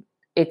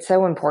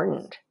so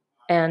important.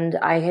 And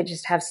I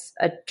just have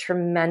a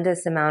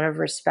tremendous amount of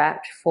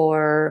respect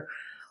for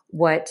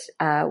what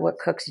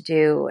cooks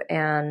do,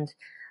 and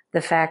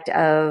the fact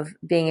of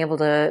being able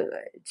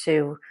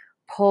to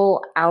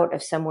pull out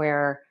of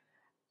somewhere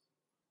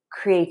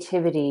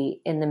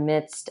creativity in the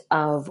midst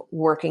of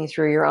working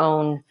through your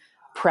own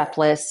prep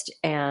list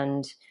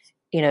and,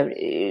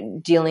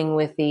 dealing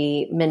with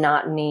the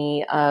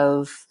monotony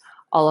of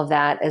all of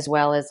that, as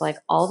well as like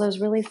all those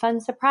really fun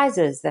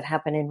surprises that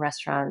happen in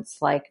restaurants,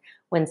 like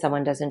when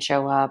someone doesn't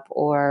show up,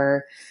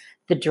 or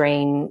the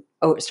drain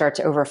starts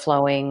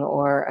overflowing,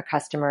 or a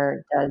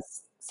customer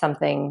does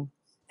something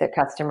that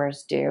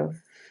customers do.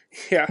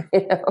 Yeah.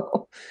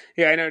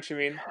 Yeah, I know what you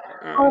mean.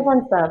 All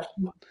fun stuff.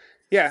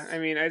 Yeah,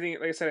 I think,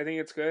 like I said, I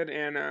think it's good.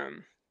 And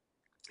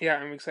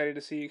I'm excited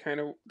to see kind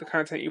of the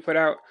content you put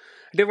out.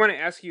 I did want to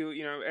ask you,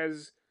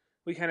 as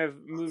we kind of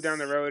move down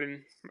the road,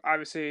 and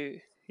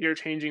obviously you're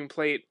changing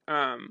Plate,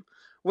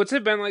 what's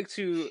it been like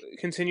to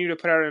continue to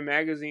put out a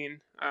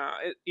magazine,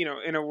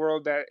 in a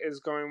world that is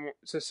going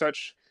to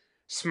such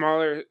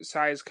smaller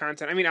size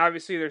content?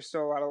 Obviously there's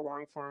still a lot of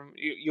long form.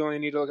 You only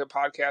need to look at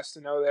podcasts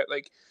to know that,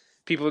 like,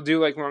 people do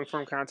like long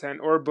form content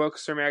or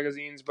books or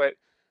magazines, but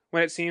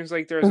when it seems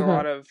like there's a Hmm.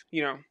 lot of,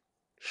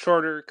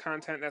 shorter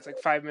content that's like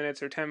 5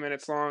 minutes or 10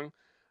 minutes long,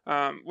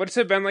 what's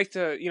it been like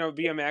to,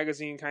 be a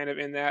magazine kind of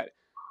in that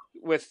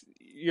with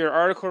your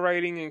article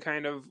writing and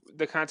kind of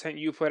the content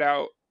you put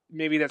out,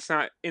 maybe that's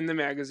not in the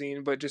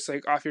magazine, but just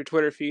like off your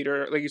Twitter feed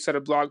or like you said,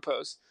 a blog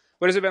post.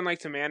 What has it been like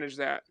to manage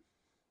that?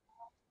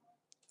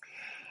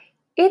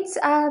 It's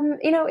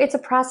it's a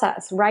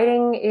process.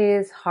 Writing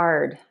is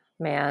hard,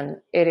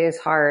 man. It is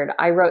hard.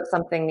 I wrote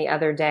something the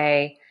other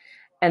day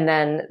and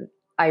then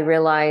I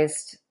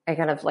realized I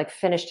kind of like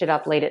finished it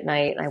up late at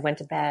night and I went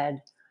to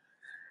bed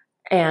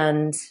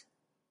and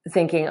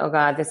thinking, oh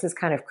God, this is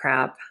kind of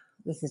crap.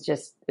 This is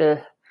just, ugh.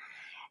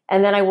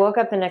 And then I woke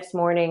up the next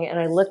morning and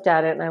I looked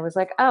at it and I was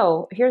like,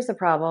 oh, here's the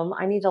problem.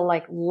 I need to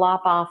like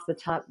lop off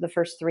the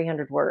first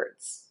 300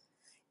 words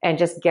and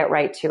just get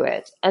right to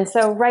it. And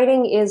so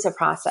writing is a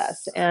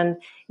process and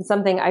it's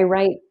something I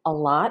write a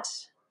lot.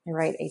 I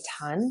write a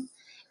ton.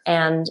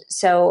 And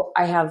so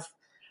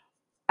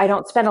I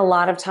don't spend a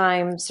lot of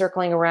time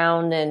circling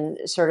around and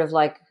sort of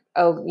like,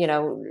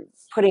 oh,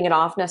 putting it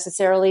off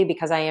necessarily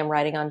because I am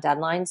writing on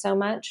deadline so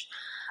much.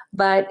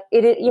 But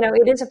it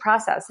is a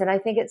process. And I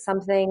think it's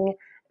something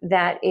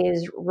that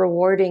is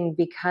rewarding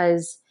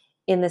because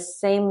in the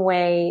same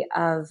way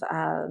of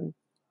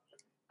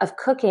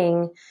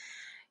cooking,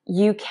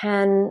 you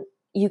can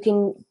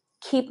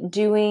keep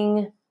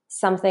doing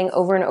something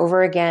over and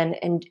over again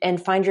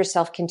and find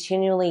yourself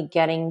continually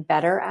getting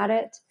better at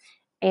it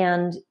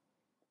and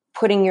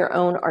putting your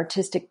own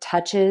artistic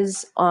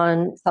touches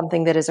on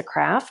something that is a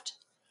craft.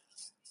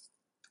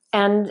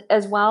 And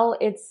as well,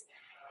 it's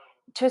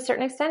to a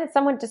certain extent, it's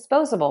somewhat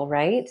disposable,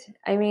 right?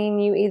 I mean,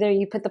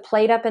 you put the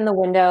plate up in the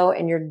window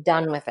and you're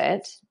done with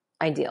it,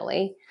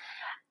 ideally.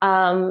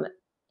 Um,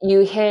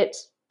 you hit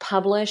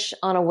publish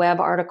on a web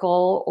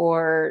article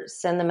or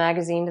send the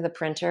magazine to the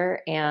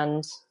printer,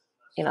 and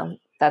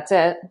that's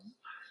it.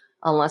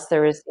 Unless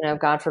there is,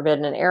 God forbid,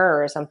 an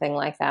error or something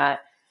like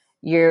that,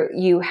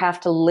 you have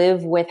to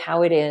live with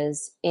how it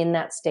is in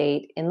that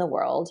state in the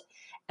world,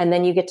 and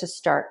then you get to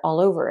start all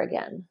over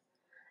again.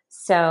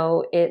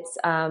 So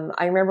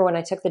I remember when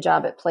I took the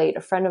job at Plate,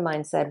 a friend of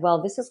mine said,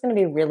 well, this is going to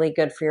be really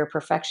good for your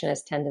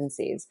perfectionist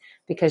tendencies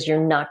because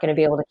you're not going to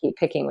be able to keep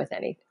picking with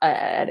at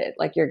it.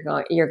 Like you're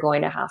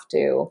going to have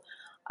to,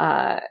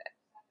 uh,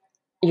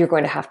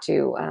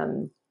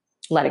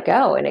 let it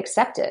go and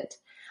accept it.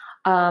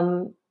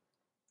 Um,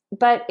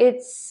 but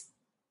it's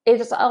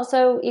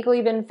also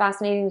equally been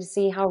fascinating to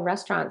see how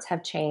restaurants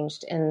have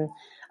changed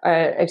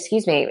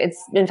excuse me,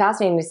 it's been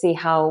fascinating to see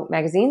how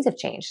magazines have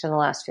changed in the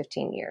last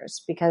 15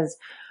 years because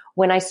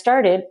when I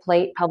started,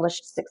 Plate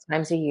published 6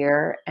 times a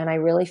year, and I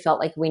really felt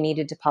like we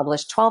needed to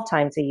publish 12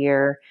 times a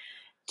year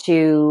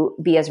to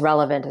be as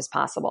relevant as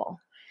possible.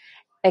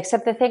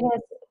 Except the thing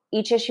is,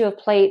 each issue of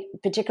Plate,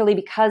 particularly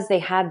because they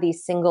had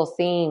these single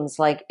themes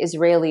like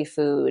Israeli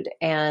food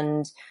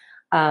and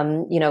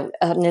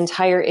an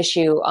entire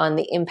issue on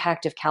the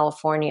impact of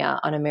California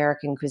on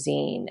American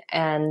cuisine.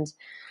 And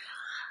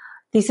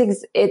these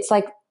things, it's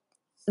like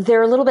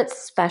they're a little bit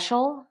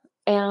special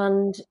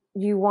and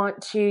you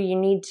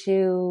need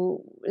to,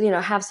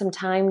 have some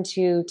time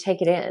to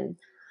take it in.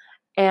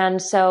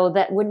 And so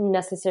that wouldn't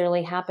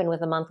necessarily happen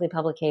with a monthly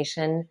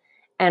publication.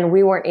 And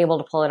we weren't able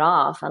to pull it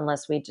off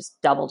unless we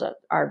just doubled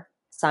our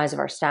size of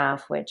our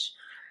staff, which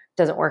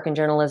doesn't work in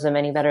journalism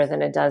any better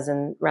than it does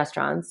in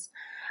restaurants.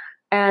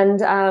 And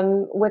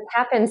what's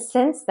happened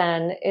since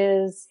then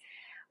is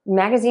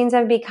magazines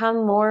have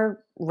become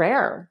more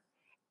rare.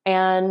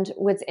 And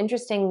what's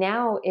interesting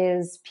now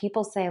is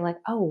people say like,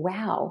 oh,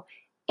 wow.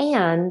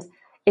 And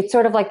it's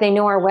sort of like they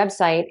know our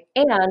website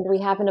and we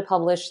happen to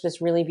publish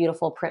this really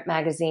beautiful print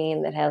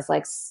magazine that has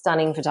like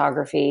stunning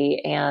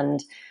photography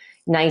and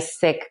nice,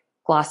 thick,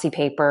 glossy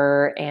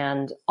paper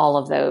and all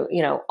of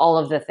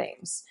the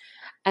things.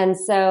 And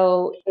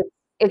so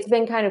it's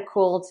been kind of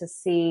cool to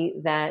see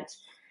that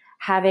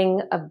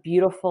having a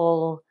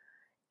beautiful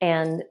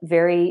and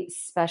very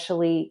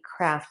specially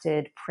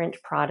crafted print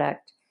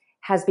product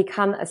has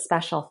become a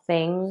special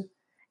thing.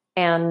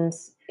 And,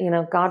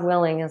 God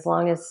willing, as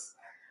long as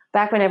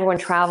back when everyone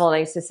traveled, I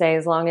used to say,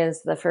 as long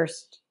as the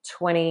first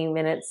 20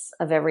 minutes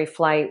of every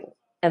flight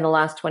and the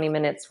last 20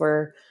 minutes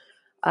were,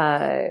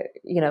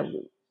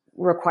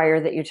 require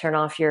that you turn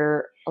off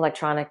your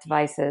electronic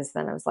devices,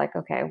 then I was like,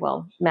 okay,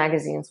 well,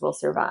 magazines will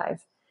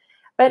survive.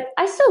 But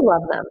I still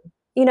love them.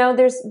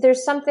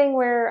 There's something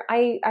where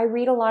I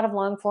read a lot of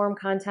long form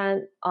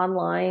content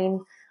online.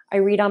 I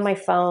read on my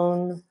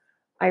phone.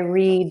 I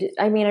read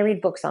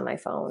books on my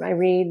phone. I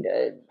read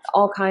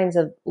all kinds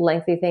of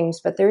lengthy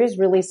things, but there is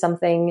really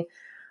something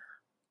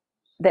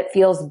that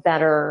feels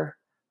better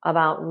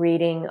about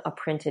reading a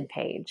printed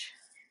page.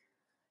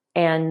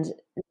 And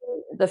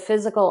the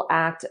physical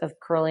act of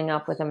curling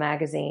up with a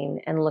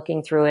magazine and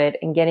looking through it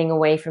and getting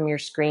away from your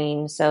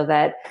screen so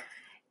that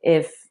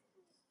if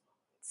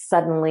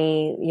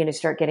suddenly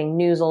start getting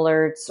news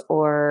alerts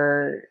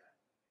or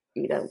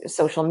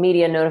social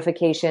media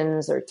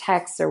notifications or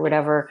texts or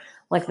whatever,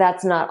 Like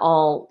that's not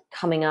all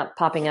popping up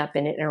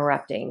and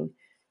interrupting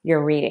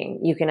your reading.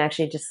 You can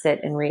actually just sit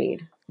and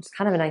read. It's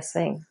kind of a nice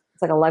thing.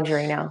 It's like a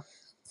luxury now.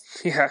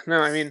 Yeah,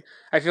 no, I mean,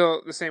 I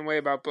feel the same way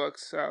about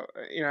books. So,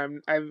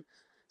 I'm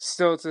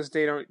still to this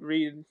day don't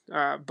read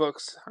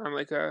books on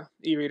like a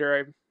e-reader.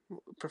 I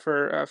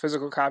prefer a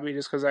physical copy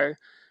just because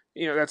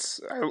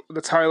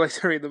that's how I like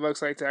to read the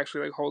books. I like to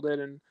actually like hold it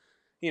and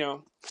you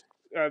know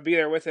be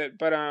there with it.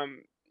 But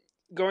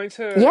going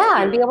to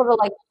Yeah, and be able to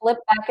like flip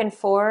back and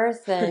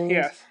forth and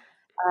yes,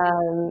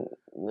 um,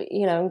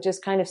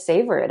 just kind of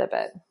savor it a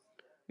bit.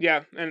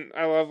 yeah, and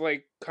I love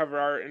like cover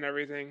art and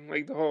everything.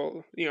 Like the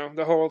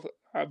whole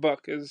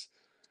book is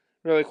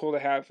really cool to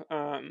have.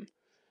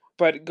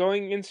 But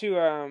going into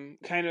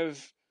kind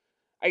of,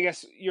 I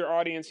guess your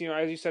audience,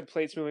 as you said,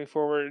 plates moving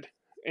forward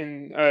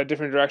in a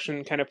different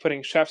direction, kind of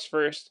putting chefs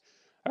first.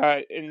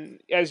 And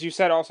as you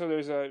said, also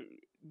there's a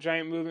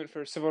giant movement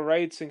for civil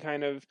rights and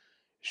kind of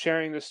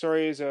sharing the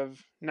stories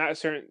of not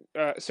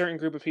a certain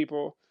group of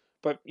people,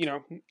 but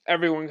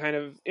everyone kind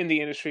of in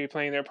the industry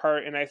playing their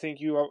part. And I think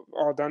you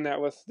all done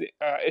that with the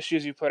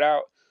issues you put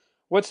out.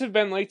 What's it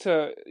been like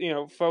to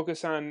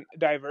focus on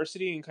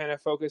diversity and kind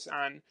of focus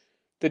on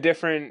the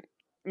different,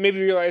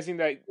 maybe realizing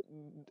that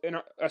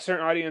a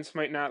certain audience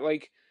might not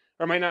like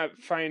or might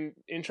not find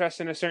interest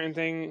in a certain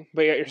thing,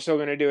 but yet you're still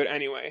going to do it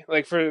anyway.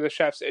 Like for the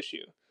chef's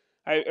issue,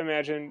 I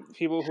imagine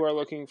people who are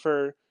looking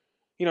for,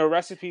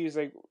 recipes,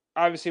 like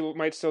obviously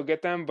might still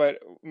get them, but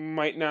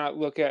might not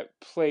look at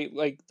plate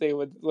like they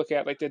would look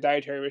at like the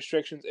dietary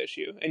restrictions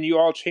issue. And you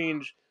all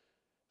change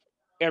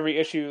every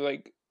issue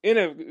like in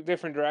a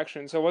different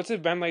direction. So what's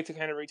it been like to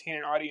kind of retain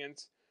an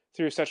audience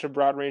through such a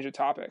broad range of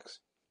topics?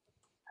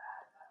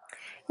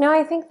 No,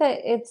 I think that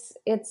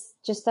it's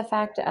just the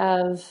fact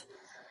of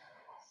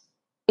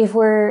if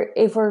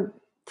we're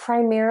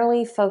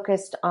primarily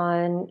focused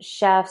on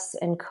chefs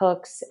and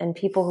cooks and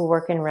people who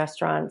work in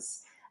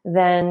restaurants,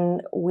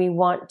 then we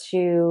want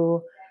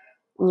to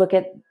look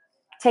at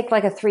take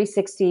like a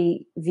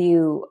 360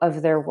 view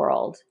of their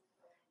world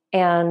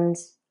and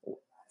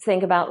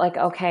think about like,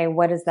 okay,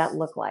 what does that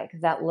look like?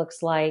 That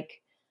looks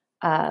like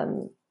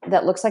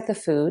the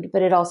food,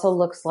 but it also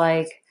looks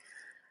like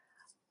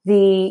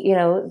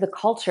the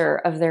culture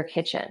of their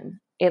kitchen.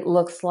 It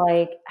looks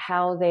like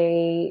how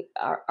they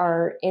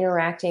are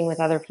interacting with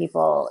other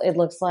people. It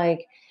looks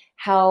like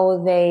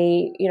how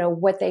they,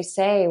 what they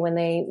say when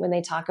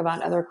they talk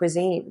about other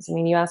cuisines. I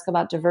mean, you ask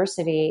about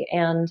diversity,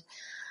 and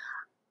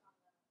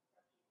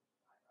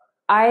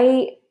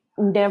I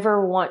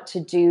never want to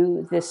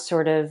do this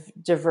sort of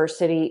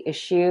diversity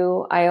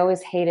issue. I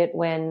always hate it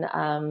when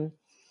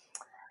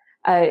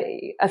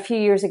a few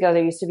years ago,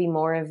 there used to be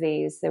more of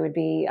these. There would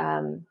be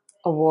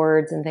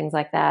awards and things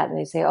like that. And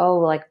they say, oh,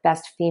 like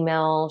best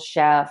female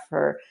chef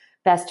or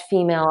best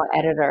female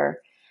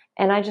editor.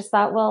 And I just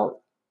thought,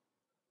 well,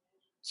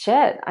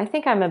 shit, I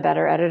think I'm a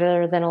better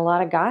editor than a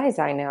lot of guys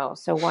I know.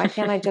 So why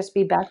can't I just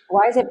be best?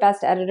 Why is it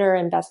best editor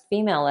and best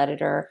female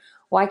editor?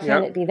 Why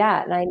can't Yep. it be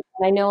that? And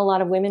I know a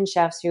lot of women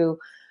chefs who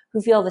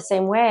feel the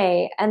same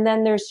way. And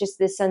then there's just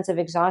this sense of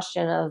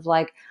exhaustion of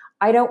like,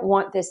 I don't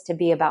want this to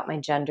be about my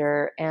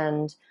gender,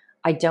 and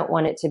I don't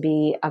want it to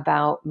be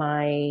about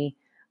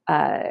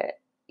uh,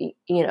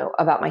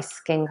 about my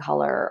skin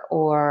color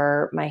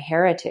or my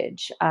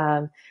heritage.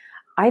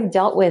 I've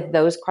dealt with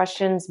those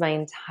questions my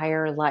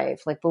entire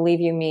life. Like, believe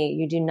you me,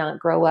 you do not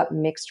grow up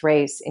mixed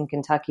race in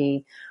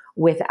Kentucky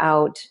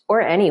without,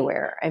 or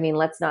anywhere. I mean,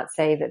 let's not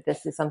say that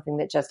this is something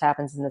that just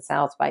happens in the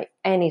South by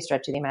any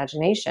stretch of the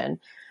imagination,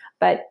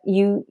 but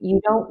you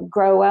don't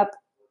grow up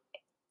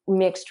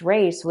mixed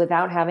race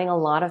without having a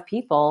lot of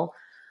people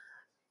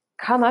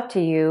come up to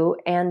you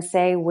and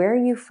say, "Where are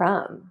you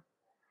from?"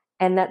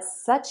 And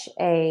that's such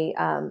a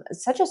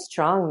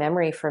strong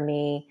memory for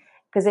me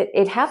because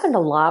it happened a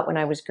lot when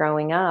I was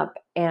growing up,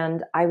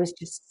 and I was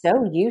just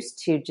so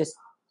used to just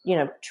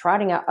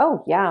trotting out.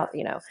 Oh yeah,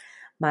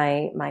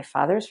 my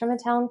father's from a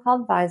town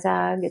called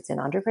Vizag. It's in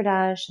Andhra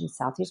Pradesh in the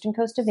southeastern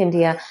coast of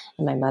India,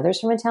 and my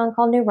mother's from a town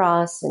called New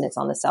Ross, and it's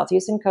on the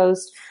southeastern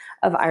coast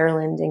of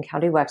Ireland in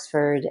County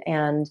Wexford.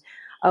 And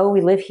oh,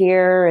 we live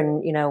here,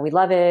 and we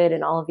love it,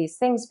 and all of these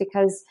things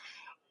because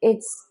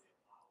it's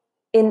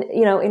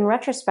in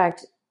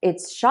retrospect,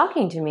 it's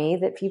shocking to me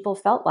that people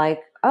felt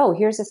like, oh,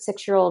 here's a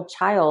 6-year-old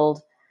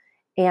child,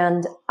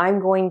 and I'm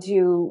going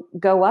to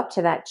go up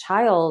to that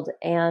child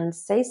and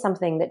say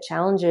something that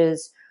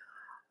challenges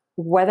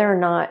whether or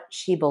not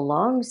she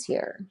belongs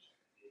here.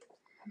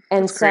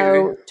 And That's crazy.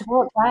 so to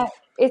pull it back,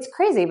 it's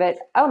crazy, but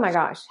oh my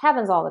gosh,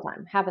 happens all the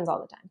time, happens all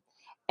the time.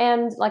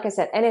 And like I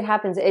said, and it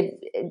happens,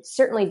 it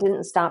certainly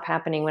didn't stop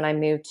happening when I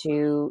moved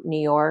to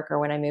New York or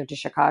when I moved to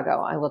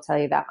Chicago. I will tell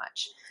you that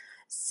much.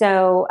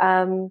 So,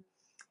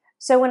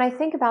 so when I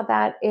think about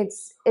that,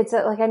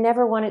 like, I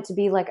never want it to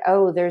be like,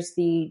 oh, there's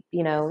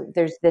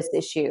this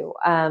issue.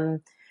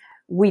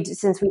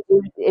 Since we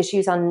do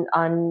issues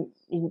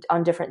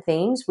on different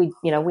things, we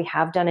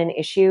have done an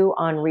issue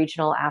on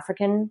regional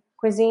African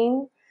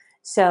cuisine.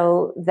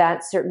 So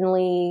that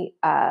certainly,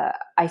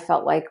 I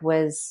felt like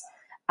was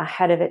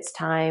ahead of its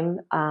time.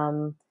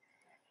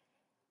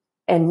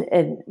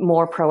 and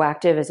more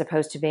proactive as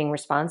opposed to being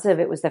responsive.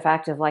 It was the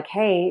fact of like,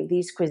 hey,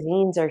 these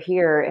cuisines are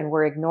here and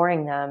we're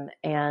ignoring them.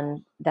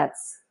 And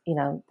that's,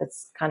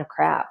 that's kind of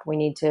crap. We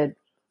need to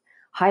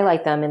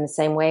highlight them in the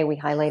same way we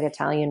highlight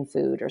Italian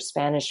food or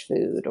Spanish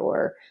food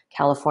or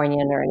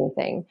Californian or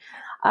anything.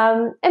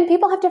 And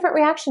people have different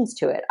reactions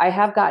to it. I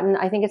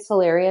think it's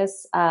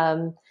hilarious.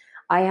 I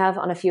have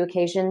on a few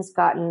occasions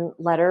gotten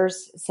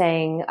letters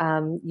saying,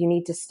 you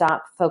need to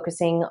stop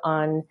focusing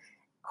on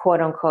quote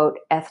unquote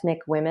ethnic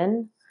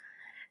women.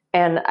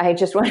 And I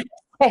just want to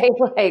say,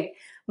 like,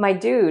 my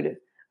dude,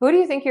 who do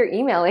you think you're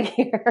emailing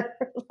here?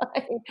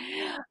 Like,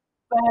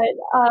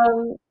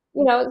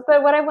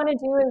 but what I want to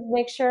do is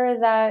make sure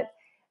that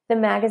the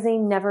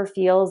magazine never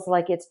feels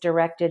like it's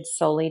directed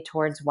solely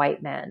towards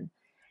white men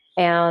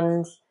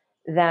and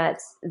that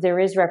there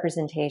is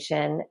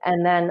representation.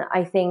 And then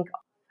I think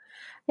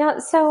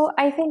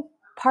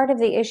part of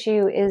the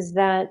issue is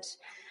that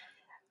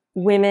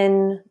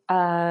women,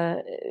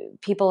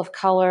 people of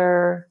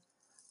color,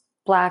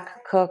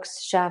 Black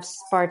cooks, chefs,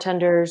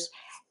 bartenders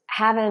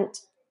haven't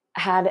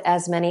had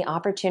as many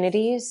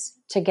opportunities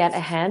to get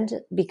ahead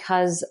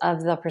because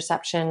of the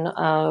perception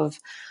of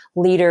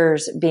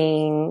leaders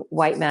being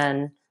white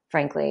men,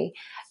 frankly.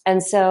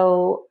 And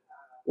so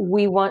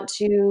we want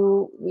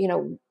to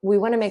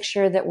make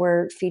sure that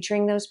we're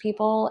featuring those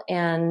people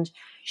and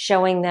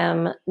showing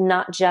them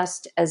not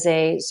just as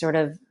a sort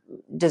of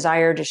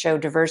desire to show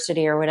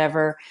diversity or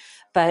whatever,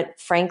 but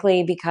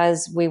frankly,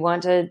 because we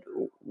want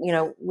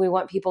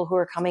people who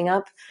are coming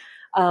up,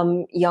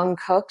 young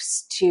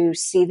cooks, to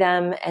see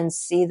them and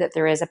see that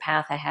there is a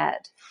path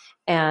ahead,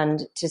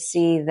 and to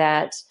see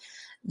that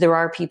there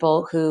are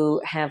people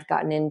who have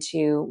gotten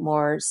into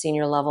more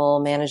senior level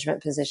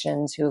management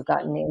positions, who have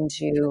gotten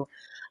into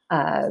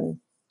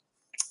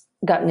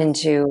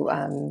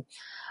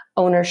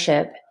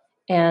ownership,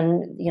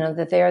 and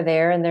that they are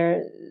there, and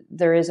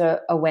there is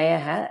a way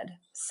ahead.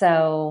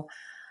 So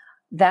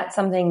that's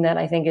something that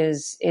I think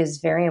is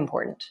very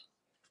important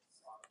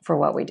for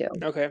what we do.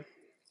 Okay.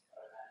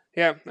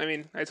 Yeah, I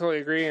mean, I totally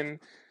agree, and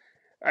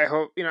I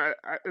hope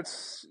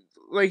it's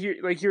like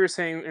you were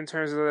saying in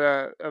terms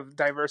of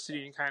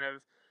diversity and kind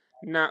of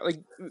not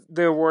like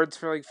the awards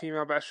for like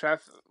female best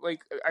chef.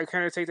 Like I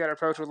kind of take that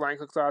approach with Line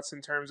Cook Thoughts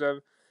in terms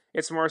of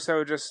it's more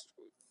so just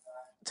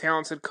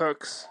talented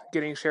cooks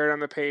getting shared on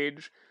the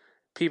page,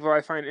 people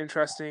I find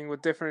interesting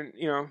with different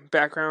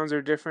backgrounds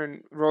or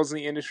different roles in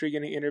the industry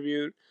getting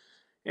interviewed,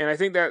 and I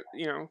think that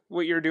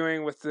what you're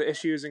doing with the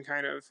issues and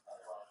kind of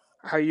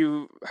how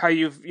you've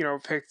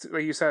picked,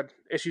 like you said,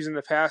 issues in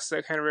the past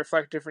that kind of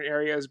reflect different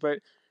areas, but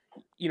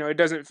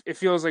it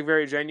feels like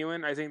very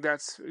genuine. I think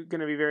that's going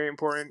to be very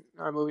important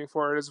moving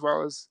forward, as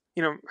well as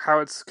how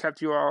it's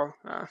kept you all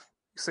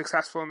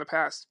successful in the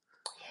past.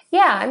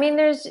 Yeah, I mean,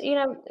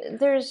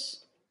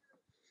 there's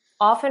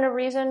often a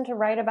reason to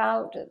write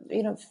about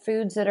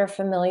foods that are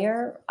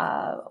familiar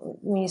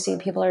when you see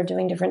people are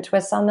doing different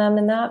twists on them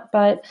and that,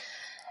 but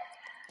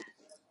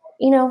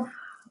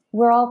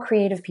we're all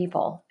creative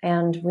people,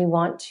 and we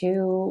want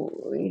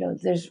to,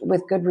 there's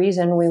with good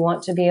reason, we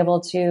want to be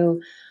able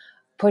to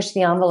push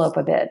the envelope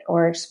a bit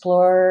or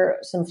explore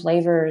some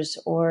flavors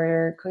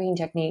or cooking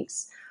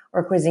techniques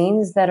or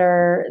cuisines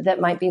that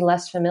might be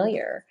less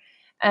familiar.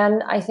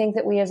 And I think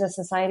that we as a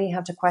society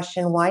have to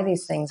question why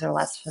these things are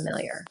less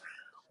familiar.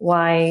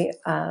 Why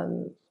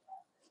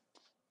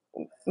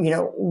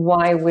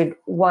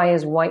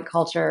is white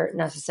culture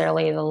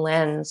necessarily the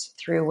lens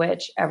through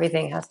which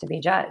everything has to be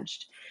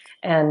judged?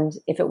 And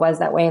if it was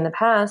that way in the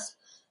past,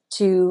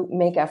 to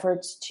make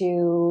efforts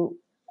to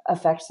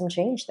affect some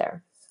change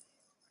there.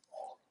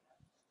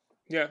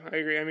 Yeah, I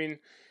agree. I mean,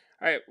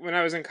 when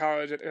I was in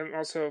college, I'm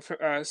also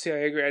a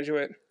CIA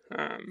graduate.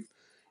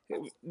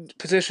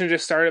 Petition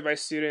just started by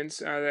students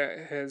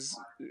that has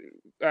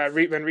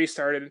been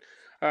restarted,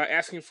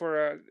 asking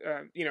for a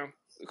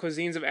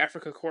cuisines of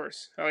Africa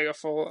course, like a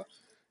full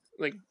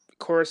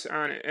course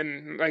on it,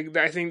 and like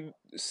I think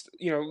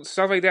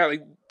stuff like that,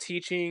 like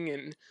teaching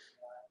and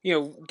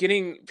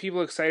getting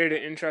people excited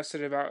and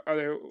interested about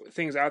other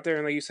things out there,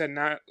 and like you said,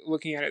 not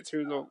looking at it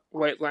through the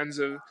white lens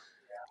of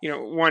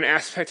one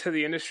aspect of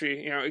the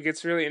industry. It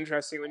gets really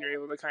interesting when you're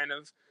able to kind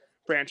of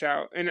branch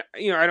out. And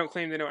I don't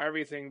claim to know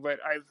everything, but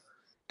I've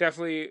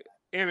definitely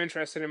am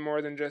interested in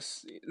more than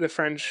just the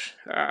French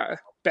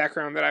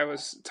background that I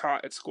was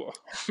taught at school.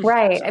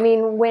 Right. So, I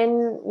mean,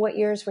 what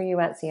years were you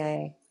at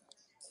CIA?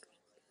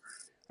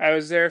 I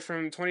was there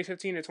from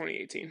 2015 to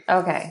 2018.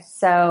 Okay.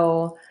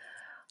 So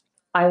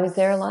I was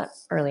there a lot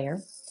earlier.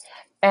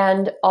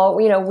 And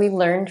we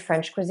learned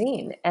French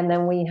cuisine. And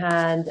then we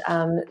had,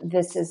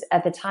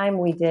 at the time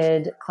we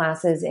did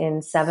classes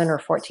in 7 or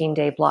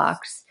 14-day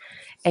blocks.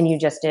 And you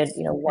just did,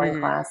 one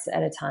class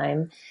at a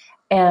time.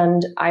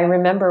 And I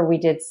remember we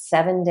did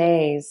 7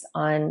 days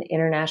on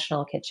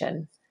International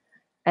Kitchen.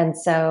 And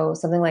so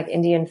something like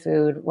Indian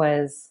food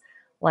was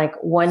like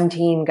one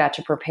team got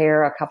to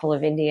prepare a couple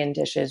of Indian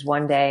dishes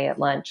one day at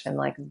lunch. And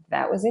like,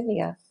 that was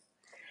India.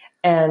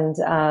 And,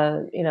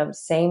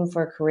 same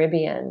for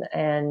Caribbean.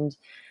 And,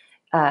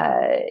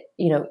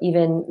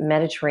 even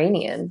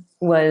Mediterranean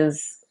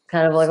was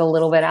kind of like a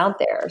little bit out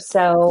there.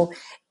 So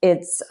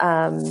it's,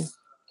 I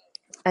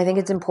think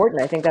it's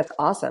important. I think that's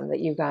awesome that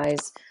you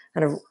guys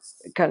kind of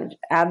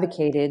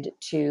advocated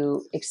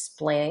to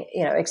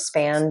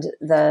expand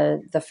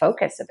the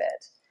focus a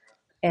bit.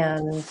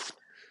 And,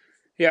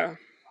 Yeah.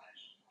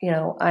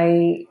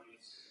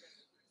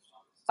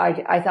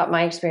 I thought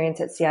my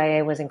experience at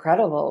CIA was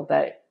incredible,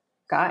 but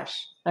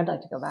gosh, I'd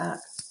like to go back.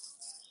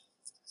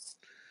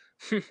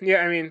 Yeah,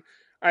 I mean,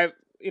 I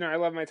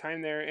love my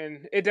time there,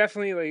 and it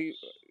definitely, like,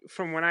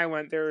 from when I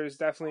went, there was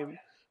definitely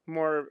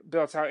more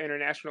built out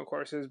international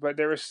courses, but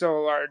there was still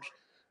a large,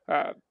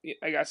 I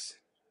guess,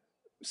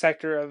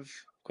 sector of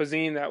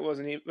cuisine that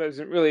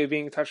wasn't really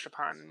being touched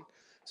upon.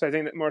 So I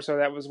think that more so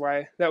that was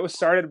why that was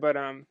started. But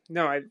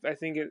no, I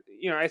think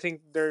I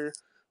think they're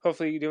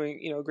hopefully doing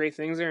great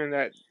things there, and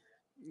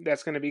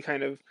that's going to be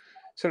kind of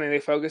something they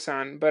focus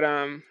on. But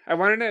I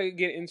wanted to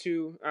get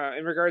into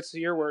in regards to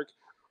your work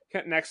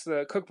next,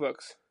 the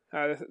cookbooks,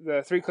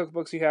 the three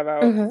cookbooks you have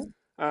out.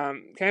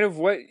 Mm-hmm. Kind of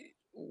what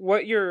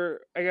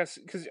you're, I guess,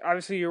 because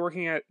obviously you're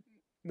working at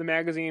the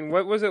magazine.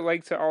 What was it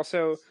like to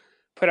also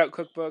put out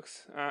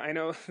cookbooks? I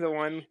know the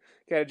one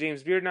got a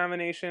James Beard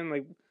nomination.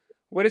 Like,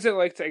 what is it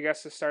like to, I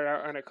guess, to start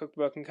out on a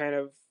cookbook and kind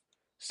of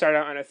start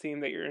out on a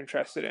theme that you're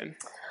interested in?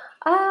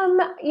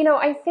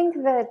 I think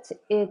that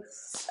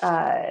it's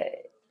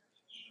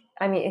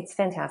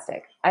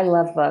fantastic. I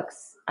love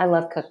books. I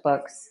love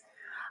cookbooks.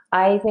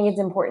 I think it's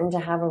important to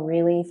have a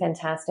really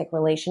fantastic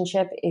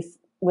relationship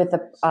with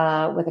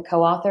a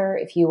co-author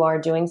if you are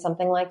doing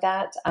something like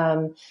that.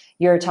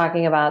 You're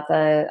talking about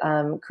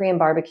the Korean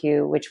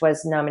barbecue, which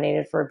was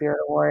nominated for a Beard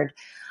Award.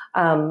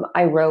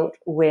 I wrote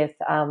with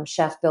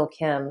Chef Bill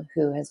Kim,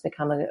 who has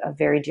become a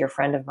very dear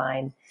friend of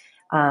mine,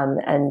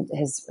 and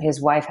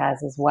his wife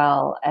has as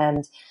well.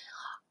 And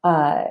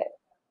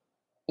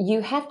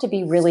you have to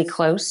be really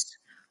close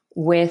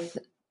with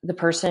the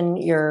person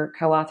you're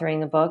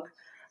co-authoring the book,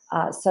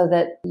 so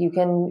that you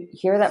can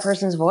hear that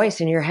person's voice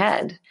in your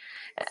head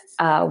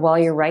while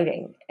you're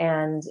writing.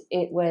 And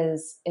it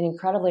was an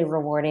incredibly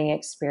rewarding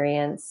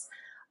experience.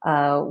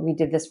 We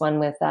did this one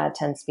with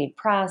 10 Speed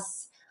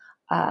Press.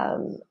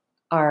 The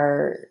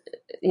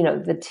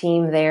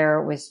team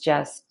there was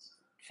just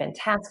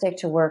fantastic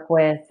to work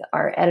with.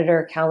 Our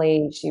editor,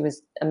 Kelly, she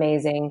was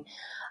amazing.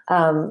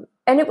 And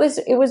it was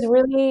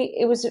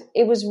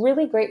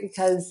really great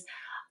because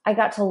I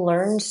got to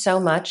learn so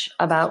much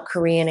about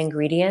Korean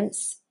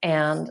ingredients,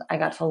 and I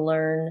got to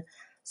learn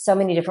so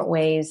many different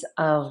ways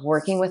of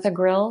working with a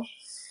grill.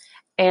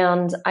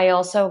 And I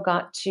also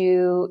got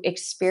to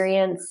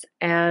experience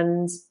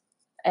and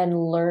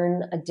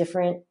learn a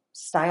different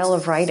style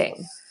of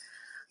writing.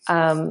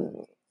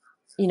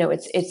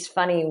 It's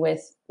funny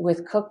with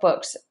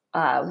cookbooks,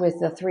 with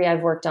the three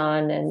I've worked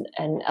on,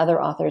 and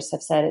other authors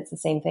have said it's the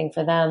same thing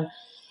for them.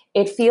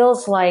 It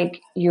feels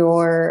like you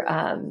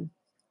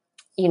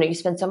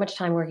spend so much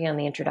time working on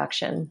the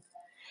introduction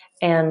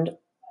and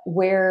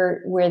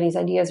where these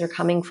ideas are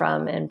coming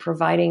from, and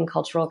providing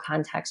cultural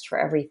context for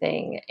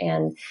everything,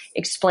 and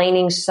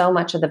explaining so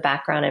much of the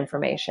background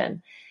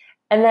information.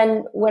 And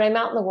then when I'm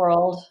out in the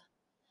world,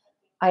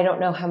 I don't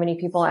know how many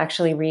people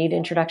actually read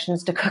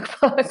introductions to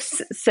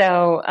cookbooks.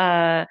 So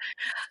I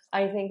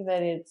think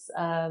that it's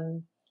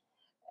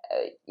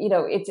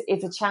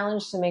a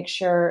challenge to make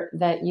sure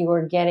that you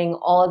are getting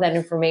all of that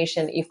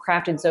information that you've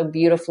crafted so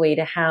beautifully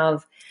to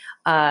have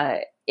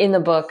in the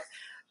book,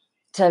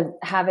 to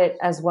have it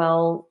as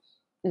well,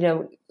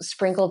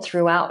 sprinkled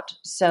throughout,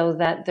 so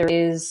that there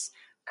is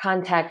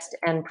context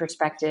and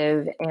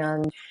perspective,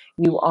 and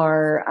you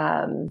are,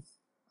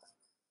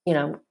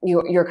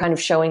 you're kind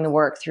of showing the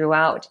work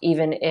throughout,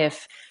 even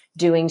if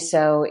doing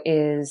so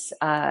is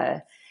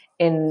via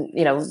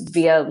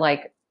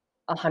like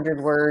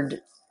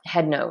 100-word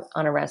head note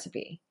on a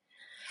recipe.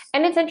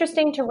 And it's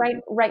interesting to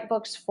write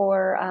books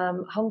for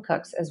home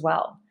cooks as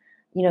well.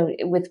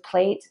 With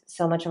Plate,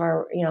 so much of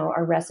our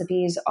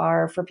recipes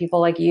are for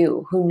people like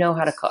you who know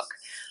how to cook,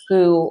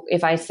 who,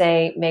 if I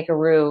say make a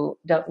roux,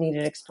 don't need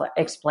it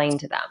explained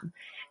to them.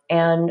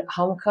 And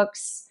home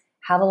cooks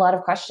have a lot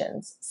of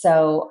questions.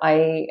 So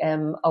I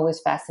am always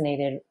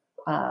fascinated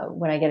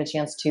when I get a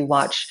chance to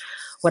watch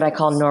what I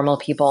call normal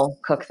people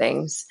cook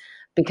things,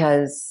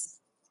 because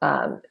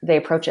they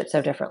approach it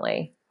so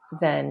differently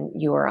than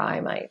you or I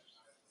might.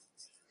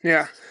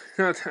 Yeah,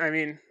 no, I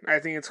mean, I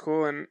think it's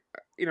cool, and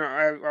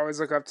I always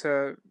look up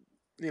to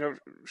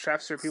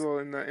chefs or people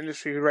in the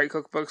industry who write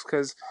cookbooks,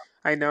 because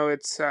I know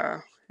it's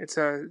a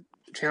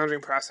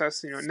challenging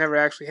process. Never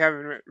actually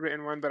haven't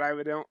written one, but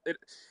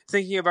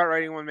thinking about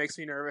writing one makes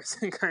me nervous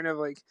and kind of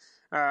like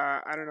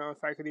I don't know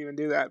if I could even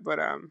do that. But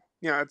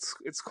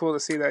it's cool to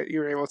see that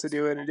you were able to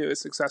do it and do it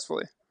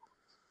successfully.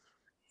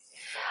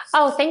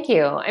 Oh, thank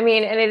you. I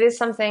mean, and it is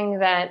something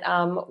that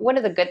one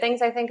of the good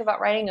things I think about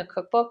writing a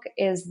cookbook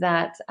is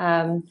that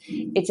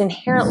it's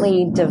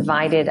inherently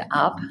divided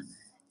up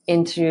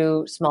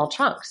into small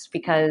chunks,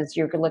 because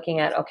you're looking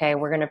at, okay,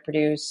 we're going to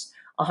produce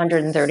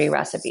 130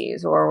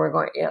 recipes, or we're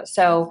going,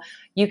 so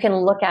you can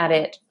look at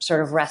it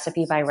sort of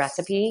recipe by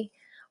recipe,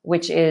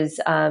 which is,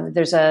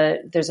 there's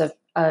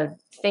a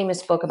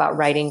famous book about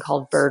writing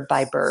called Bird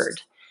by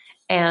Bird.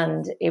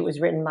 And it was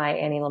written by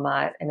Annie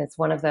Lamott. And it's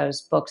one of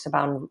those books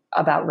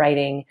about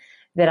writing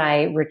that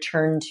I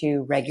return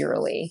to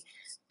regularly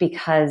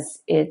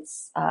because it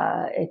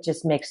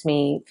just makes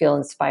me feel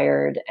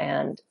inspired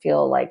and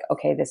feel like,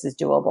 okay, this is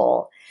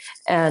doable.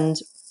 And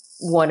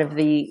one of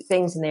the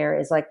things in there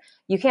is like,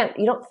 you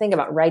don't think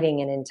about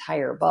writing an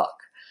entire book.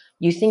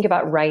 You think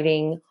about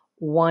writing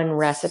one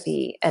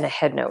recipe and a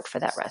head note for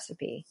that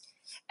recipe.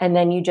 And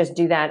then you just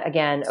do that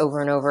again,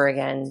 over and over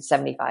again,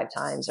 75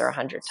 times or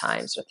 100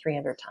 times or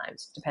 300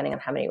 times, depending on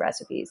how many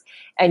recipes.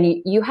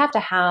 And you have to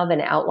have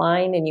an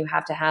outline and you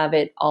have to have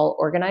it all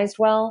organized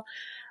well,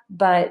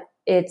 but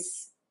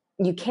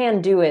you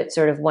can do it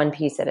sort of one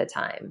piece at a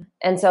time.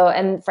 And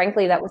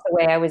frankly, that was the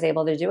way I was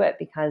able to do it,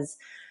 because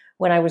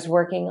when I was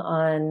working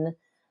on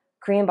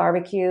Korean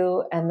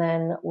barbecue and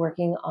then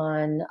working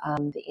on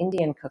the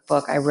Indian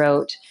cookbook I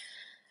wrote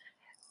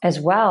as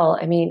well,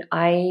 I mean,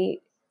 I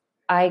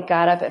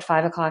got up at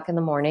 5 o'clock in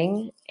the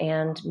morning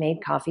and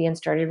made coffee and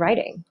started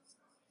writing.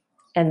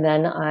 And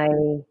then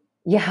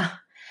yeah.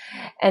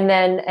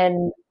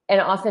 And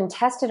often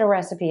tested a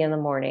recipe in the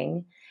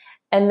morning.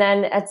 And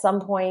then at some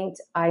point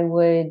I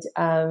would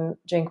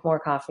drink more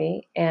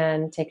coffee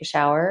and take a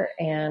shower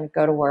and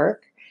go to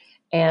work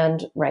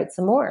and write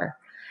some more.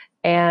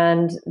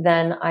 And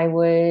then I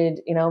would,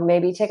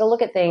 maybe take a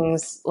look at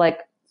things like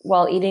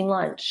while eating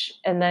lunch,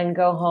 and then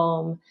go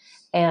home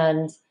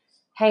and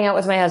hang out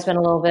with my husband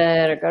a little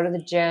bit or go to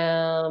the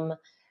gym.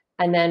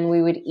 And then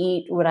we would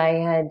eat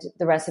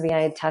the recipe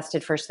I had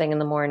tested first thing in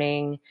the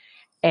morning,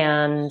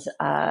 and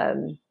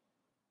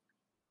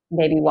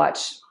maybe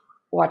watch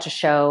a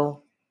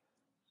show.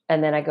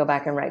 And then I go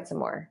back and write some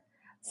more.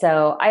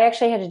 So I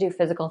actually had to do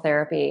physical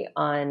therapy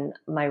on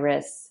my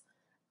wrists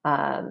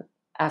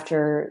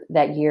after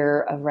that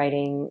year of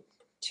writing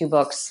 2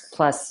 books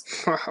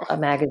plus a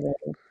magazine,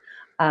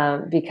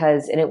 and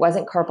it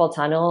wasn't carpal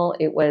tunnel.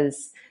 It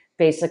was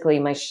basically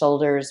my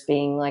shoulders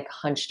being like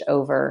hunched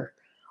over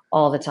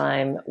all the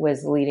time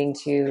was leading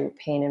to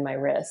pain in my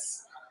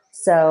wrists.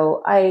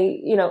 So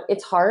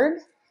it's hard,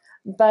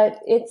 but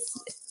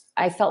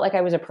I felt like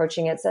I was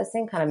approaching it. It's that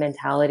same kind of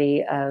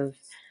mentality of,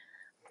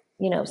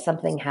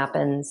 something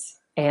happens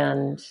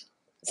in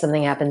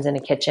a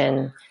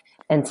kitchen,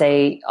 and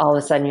say all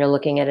of a sudden you're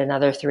looking at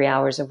another 3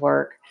 hours of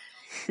work.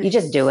 You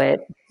just do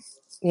it.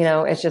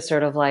 It's just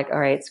sort of like, all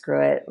right,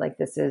 screw it. Like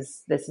this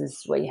is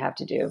what you have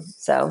to do.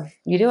 So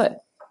you do it.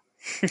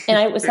 And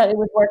it was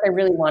work I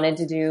really wanted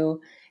to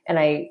do. And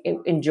I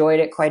enjoyed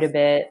it quite a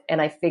bit.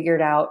 And I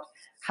figured out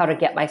how to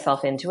get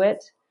myself into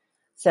it.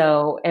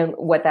 So, and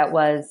what that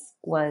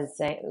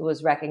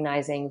was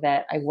recognizing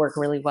that I work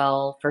really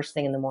well first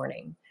thing in the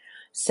morning.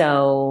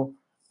 So,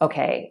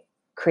 okay,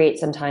 create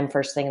some time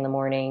first thing in the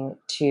morning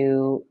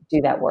to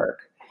do that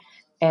work.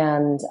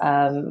 And,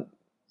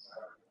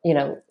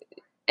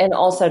 and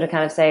also to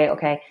kind of say,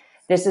 okay,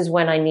 this is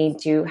when I need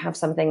to have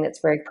something that's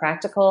very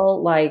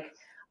practical. Like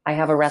I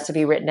have a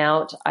recipe written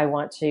out. I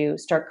want to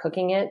start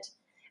cooking it.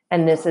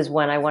 And this is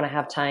when I want to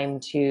have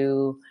time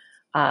to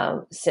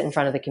sit in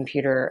front of the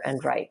computer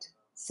and write.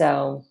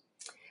 So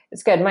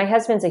it's good. My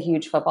husband's a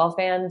huge football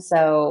fan.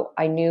 So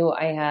I knew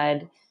I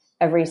had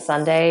every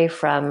Sunday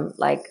from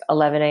like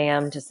 11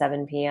 a.m. to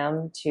 7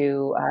 p.m.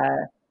 to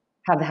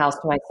have the house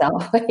to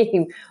myself.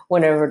 He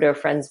went over to a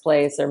friend's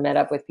place or met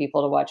up with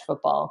people to watch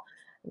football.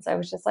 And so I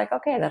was just like,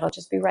 okay, that'll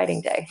just be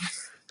writing day.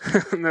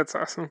 That's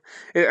awesome.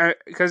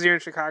 Because you're in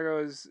Chicago,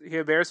 is he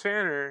a Bears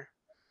fan or?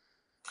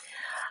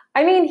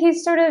 I mean,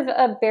 he's sort of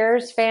a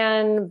Bears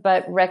fan,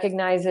 but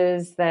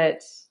recognizes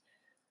that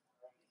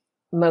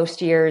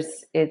most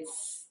years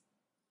it's,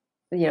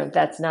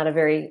 that's not a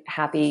very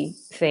happy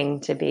thing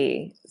to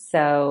be.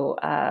 So,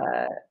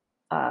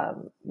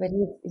 but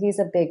he's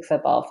a big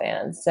football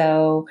fan.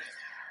 So,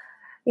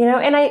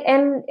 and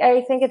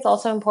I think it's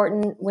also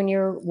important when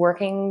you're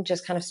working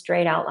just kind of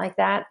straight out like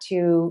that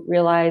to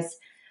realize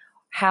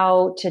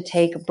how to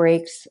take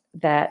breaks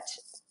that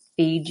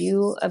feed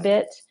you a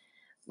bit.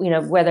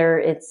 Whether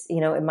it's,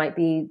 it might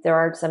be, there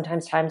are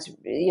sometimes times,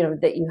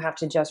 that you have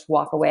to just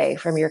walk away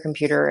from your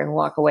computer and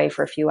walk away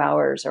for a few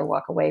hours or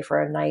walk away for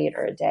a night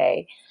or a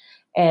day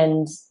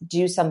and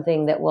do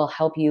something that will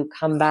help you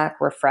come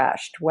back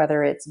refreshed,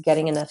 whether it's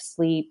getting enough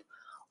sleep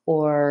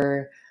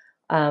or,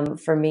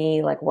 for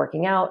me, like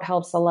working out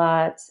helps a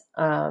lot.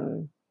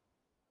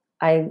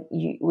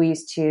 We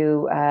used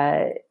to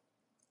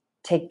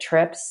take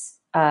trips,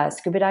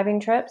 scuba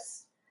diving trips.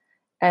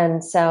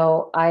 And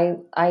so I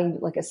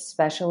like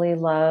especially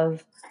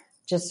love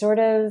just sort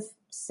of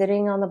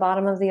sitting on the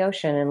bottom of the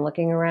ocean and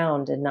looking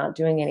around and not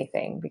doing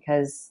anything,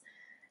 because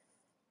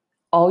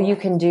all you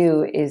can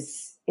do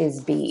is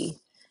be.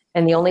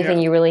 And the only thing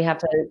you really have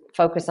to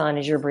focus on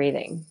is your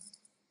breathing.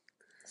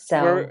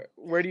 So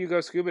where do you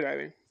go scuba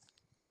diving?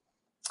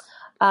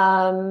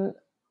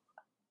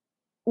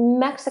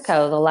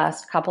 Mexico the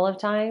last couple of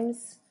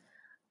times.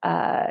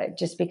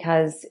 just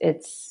because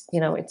it's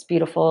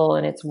beautiful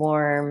and it's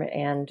warm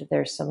and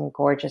there's some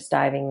gorgeous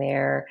diving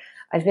there.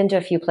 I've been to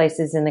a few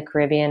places in the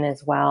Caribbean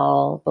as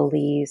well.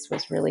 Belize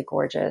was really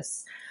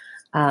gorgeous.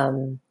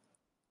 Um,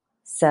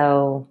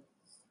 so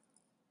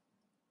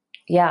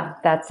yeah,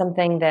 that's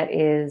something that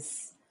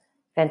is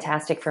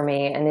fantastic for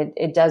me. And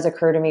it does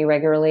occur to me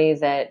regularly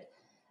that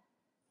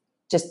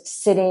just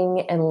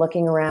sitting and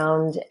looking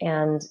around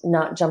and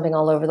not jumping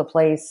all over the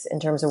place in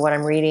terms of what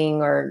I'm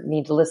reading or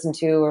need to listen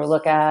to or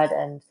look at,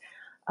 and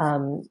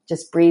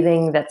just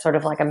breathing, that's sort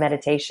of like a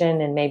meditation.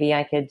 And maybe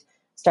I could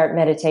start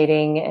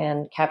meditating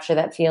and capture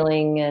that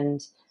feeling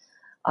and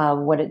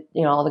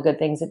all the good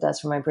things it does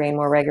for my brain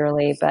more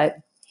regularly. But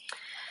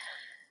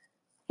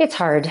it's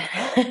hard.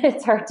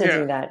 It's hard to Yeah.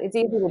 do that. It's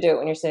easy to do it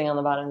when you're sitting on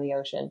the bottom of the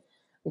ocean,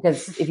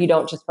 because if you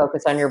don't just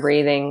focus on your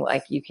breathing,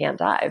 like, you can't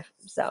dive.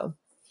 So,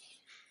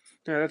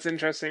 Yeah, that's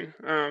interesting.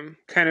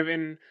 Kind of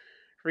in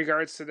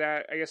regards to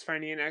that, I guess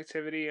finding an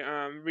activity.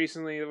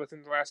 Recently,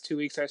 within the last 2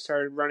 weeks, I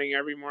started running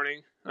every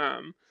morning.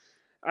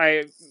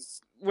 I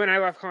When I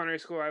left culinary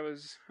school, I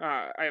was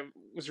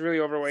really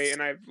overweight,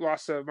 and I've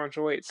lost a bunch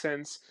of weight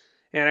since.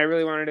 And I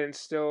really wanted to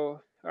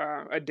instill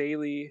a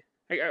daily.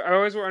 I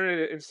always wanted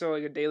to instill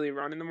like a daily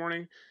run in the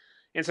morning,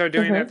 and so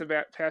doing that mhm.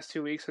 the past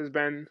 2 weeks has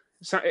been.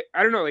 So,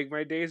 I don't know, like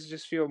my days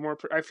just feel more.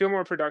 I feel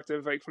more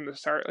productive like from the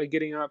start, like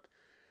getting up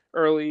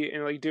early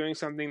and like doing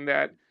something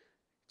that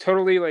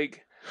totally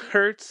like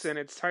hurts and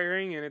it's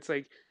tiring and it's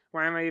like,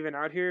 why am I even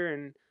out here?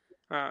 And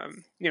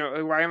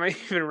like, why am I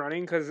even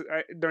running? Because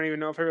I don't even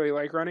know if I really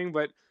like running.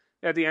 But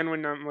at the end,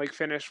 when I'm like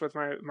finished with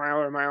my mile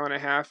or mile and a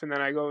half, and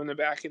then I go in the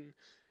back and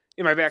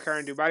in my backyard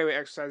and do bodyweight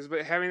exercises.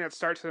 But having that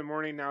start to the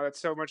morning now,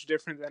 that's so much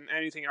different than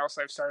anything else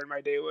I've started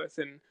my day with.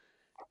 And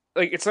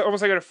like, it's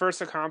almost like a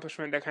first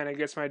accomplishment that kind of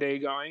gets my day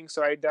going.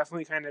 So I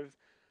definitely kind of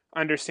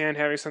understand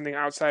having something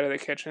outside of the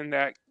kitchen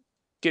that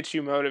gets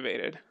you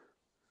motivated.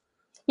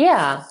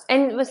 Yeah.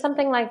 And with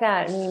something like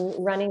that, I mean,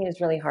 running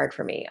is really hard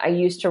for me. I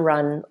used to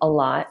run a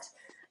lot,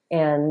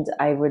 and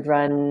I would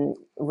run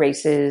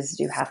races,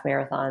 do half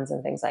marathons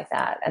and things like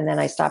that. And then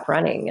I stopped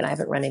running, and I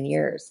haven't run in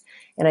years.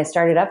 And I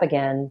started up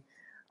again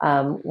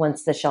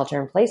once the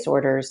shelter in place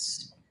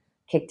orders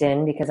kicked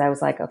in, because I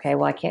was like, okay,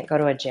 well, I can't go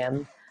to a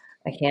gym.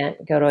 I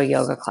can't go to a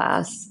yoga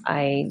class.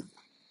 I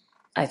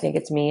think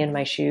it's me and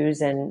my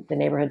shoes and the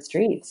neighborhood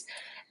streets.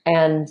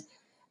 And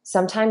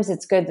sometimes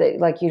it's good that,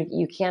 like,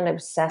 you can't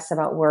obsess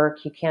about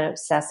work, you can't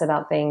obsess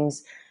about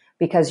things,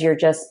 because you're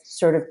just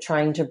sort of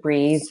trying to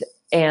breathe.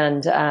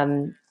 And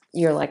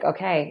you're like,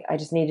 okay, I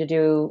just need to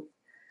do,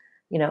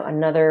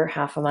 another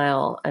half a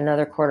mile,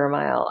 another quarter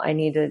mile. I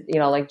need to,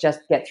 like,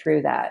 just get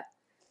through that.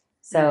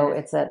 So Mm-hmm.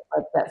 it's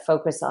that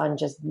focus on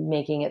just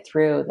making it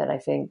through that I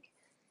think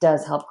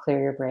does help clear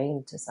your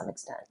brain to some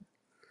extent.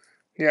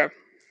 Yeah,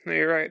 no,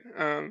 you're right.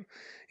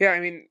 Yeah, I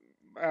mean,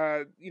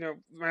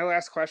 my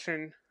last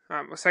question,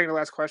 second to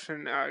last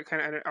question,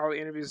 kind of ended all the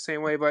interviews the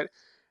same way. But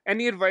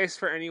any advice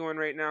for anyone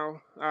right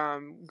now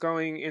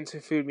going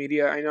into food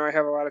media? I know I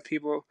have a lot of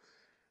people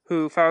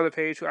who follow the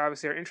page who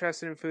obviously are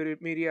interested in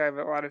food media. I have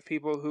a lot of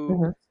people who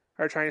Mhm.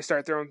 are trying to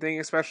start their own thing,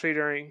 especially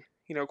during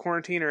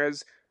quarantine, or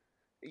as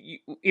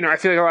I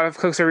feel like a lot of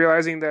cooks are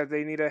realizing that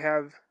they need to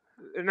have,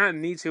 not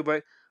need to,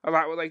 but a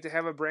lot would like to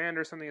have a brand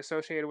or something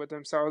associated with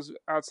themselves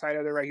outside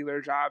of their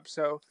regular job.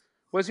 So,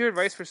 what's your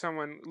advice for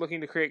someone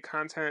looking to create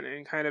content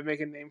and kind of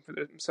make a name for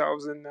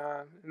themselves in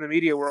the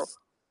media world?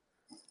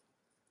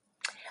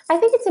 I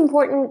think it's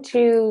important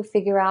to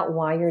figure out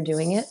why you're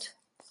doing it,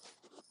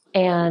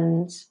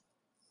 and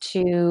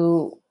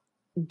to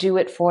do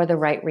it for the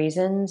right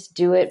reasons.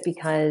 Do it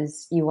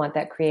because you want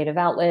that creative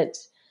outlet,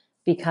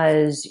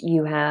 because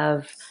you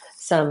have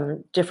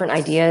some different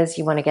ideas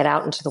you want to get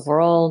out into the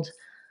world,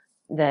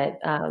 that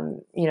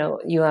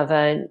you have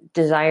a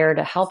desire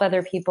to help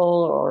other people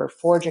or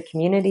forge a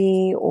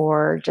community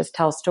or just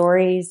tell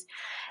stories.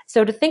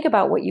 So to think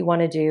about what you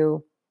want to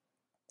do,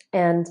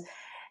 and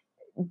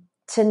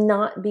to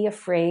not be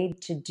afraid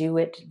to do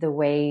it the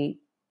way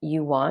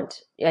you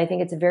want. I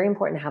think it's very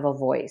important to have a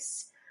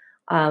voice.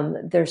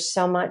 There's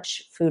so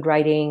much food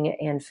writing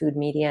and food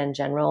media in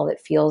general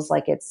that feels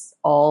like it's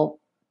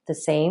all the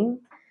same,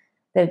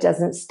 that it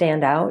doesn't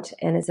stand out,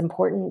 and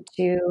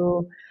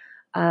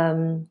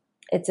um,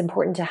 it's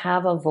important to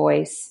have a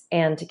voice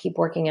and to keep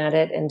working at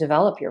it and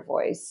develop your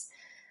voice.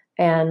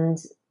 And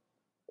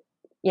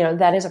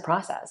that is a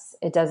process.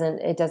 It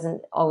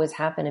doesn't always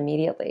happen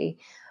immediately,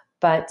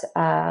 but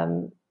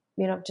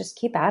just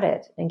keep at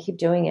it and keep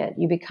doing it.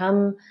 You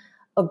become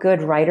a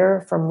good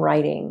writer from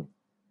writing.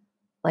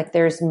 Like,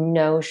 there's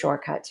no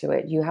shortcut to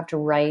it. You have to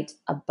write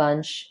a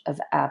bunch of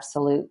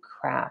absolute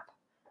crap,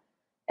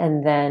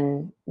 and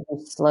then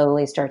you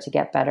slowly start to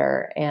get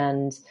better.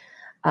 And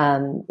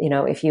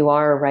if you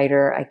are a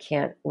writer, I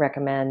can't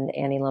recommend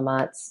Annie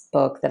Lamott's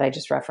book that I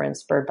just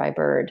referenced, Bird by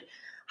Bird,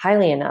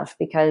 highly enough,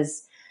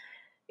 because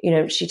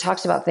she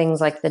talks about things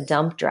like the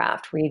dump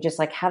draft, where you just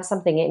like have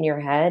something in your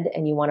head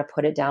and you want to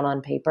put it down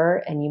on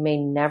paper, and you may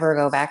never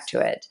go back to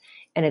it.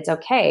 And it's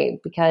okay,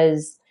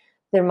 because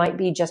there might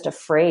be just a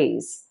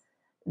phrase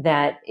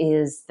that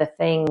is the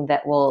thing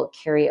that will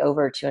carry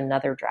over to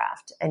another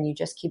draft. And you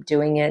just keep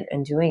doing it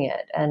and doing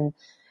it. And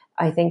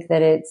I think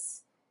that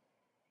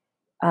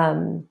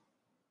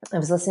I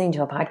was listening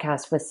to a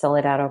podcast with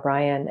Soledad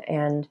O'Brien,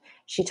 and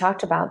she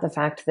talked about the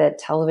fact that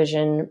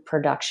television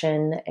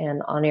production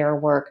and on-air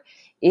work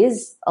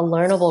is a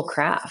learnable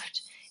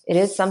craft. It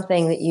is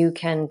something that you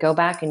can go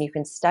back and you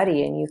can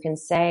study and you can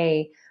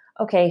say,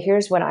 okay,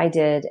 here's what I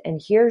did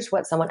and here's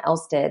what someone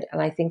else did.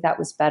 And I think that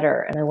was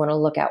better. And I want to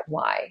look at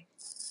why.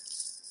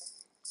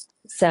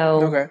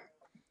 So Okay.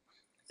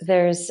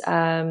 there's,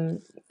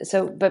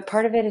 but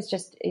part of it is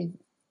just,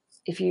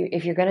 if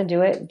you're going to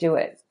do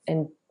it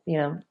and,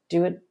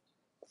 do it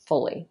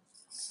fully.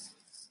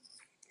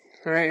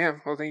 All right. Yeah.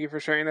 Well, thank you for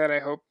sharing that. I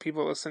hope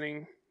people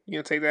listening,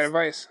 take that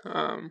advice.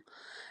 So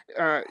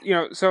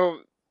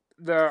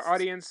the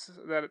audience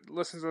that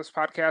listens to this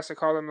podcast, I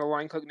call them the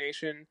Line Cook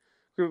Nation,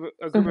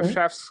 a group of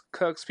chefs,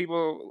 cooks,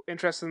 people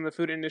interested in the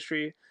food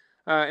industry.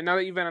 And now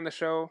that you've been on the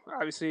show,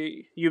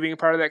 obviously you being a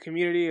part of that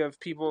community of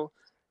people,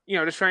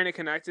 just trying to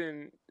connect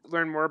and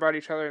learn more about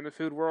each other in the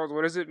food world.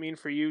 What does it mean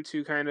for you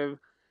to kind of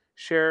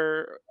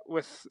share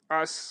with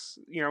us,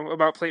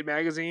 about Plate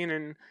Magazine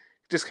and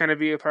just kind of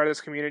be a part of this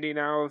community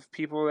now of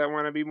people that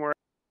want to be more?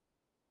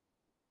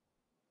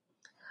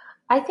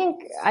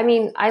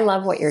 I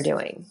love what you're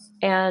doing.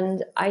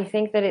 And I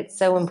think that it's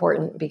so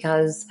important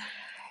because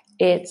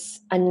it's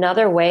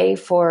another way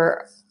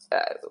for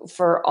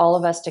all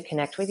of us to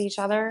connect with each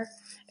other.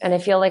 And I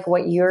feel like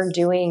what you're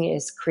doing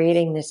is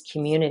creating this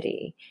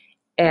community.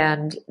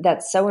 And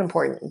that's so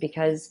important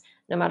because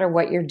no matter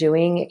what you're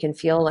doing, it can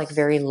feel like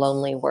very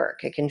lonely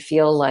work. It can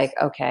feel like,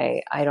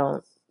 okay, I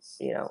don't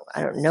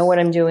know what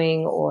I'm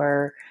doing,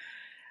 or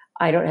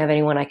I don't have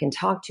anyone I can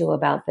talk to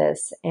about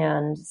this.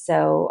 And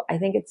so I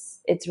think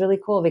it's really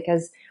cool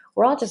because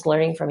we're all just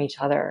learning from each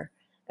other,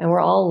 and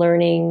we're all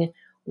learning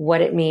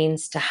what it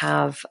means to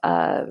have,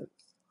 to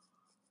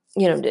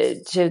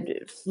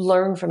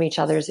learn from each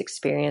other's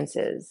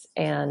experiences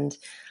and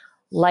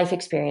life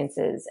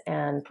experiences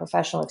and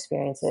professional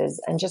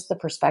experiences and just the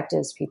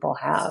perspectives people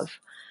have.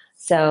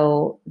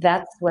 So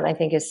that's what I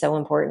think is so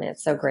important.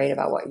 It's so great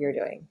about what you're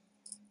doing.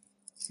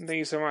 Thank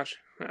you so much.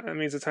 That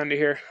means a ton to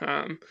hear.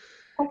 Okay.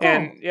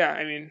 And yeah,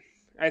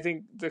 I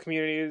think the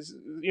community is,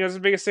 it's the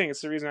biggest thing. It's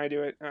the reason I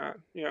do it. I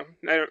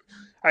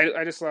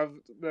just love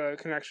the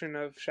connection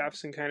of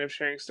chefs and kind of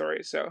sharing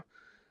stories. So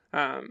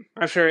I'm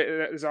sure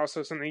that is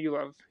also something you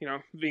love,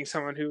 being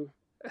someone who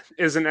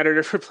is an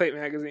editor for Plate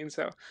Magazine.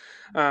 So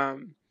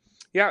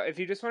if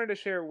you just wanted to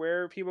share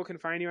where people can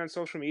find you on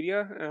social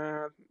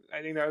media,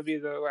 I think that would be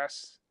the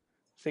last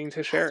thing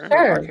to share on the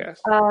podcast.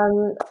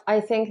 I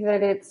think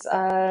that it's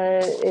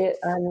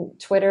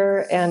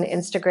Twitter and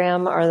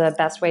Instagram are the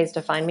best ways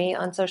to find me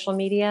on social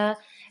media,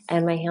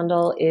 and my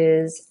handle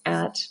is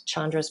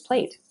 @Chandra's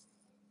Plate.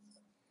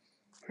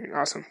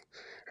 Awesome.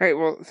 All right.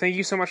 Well, thank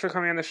you so much for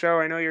coming on the show.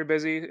 I know you're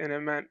busy, and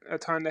it meant a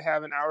ton to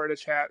have an hour to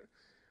chat.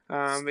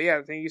 But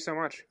yeah, thank you so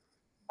much.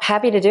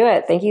 Happy to do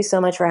it. Thank you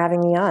so much for having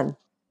me on.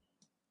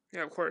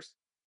 Yeah, of course.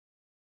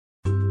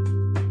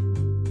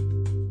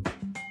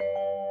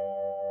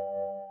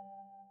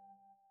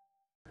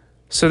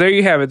 So there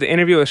you have it, the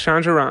interview with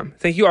Chandra Ram.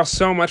 Thank you all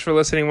so much for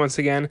listening once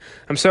again.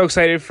 I'm so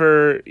excited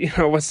for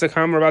what's to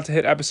come. We're about to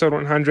hit episode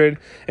 100.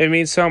 It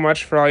means so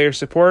much for all your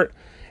support.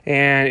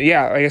 And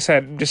yeah, like I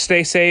said, just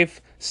stay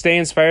safe, stay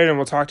inspired, and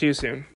we'll talk to you soon.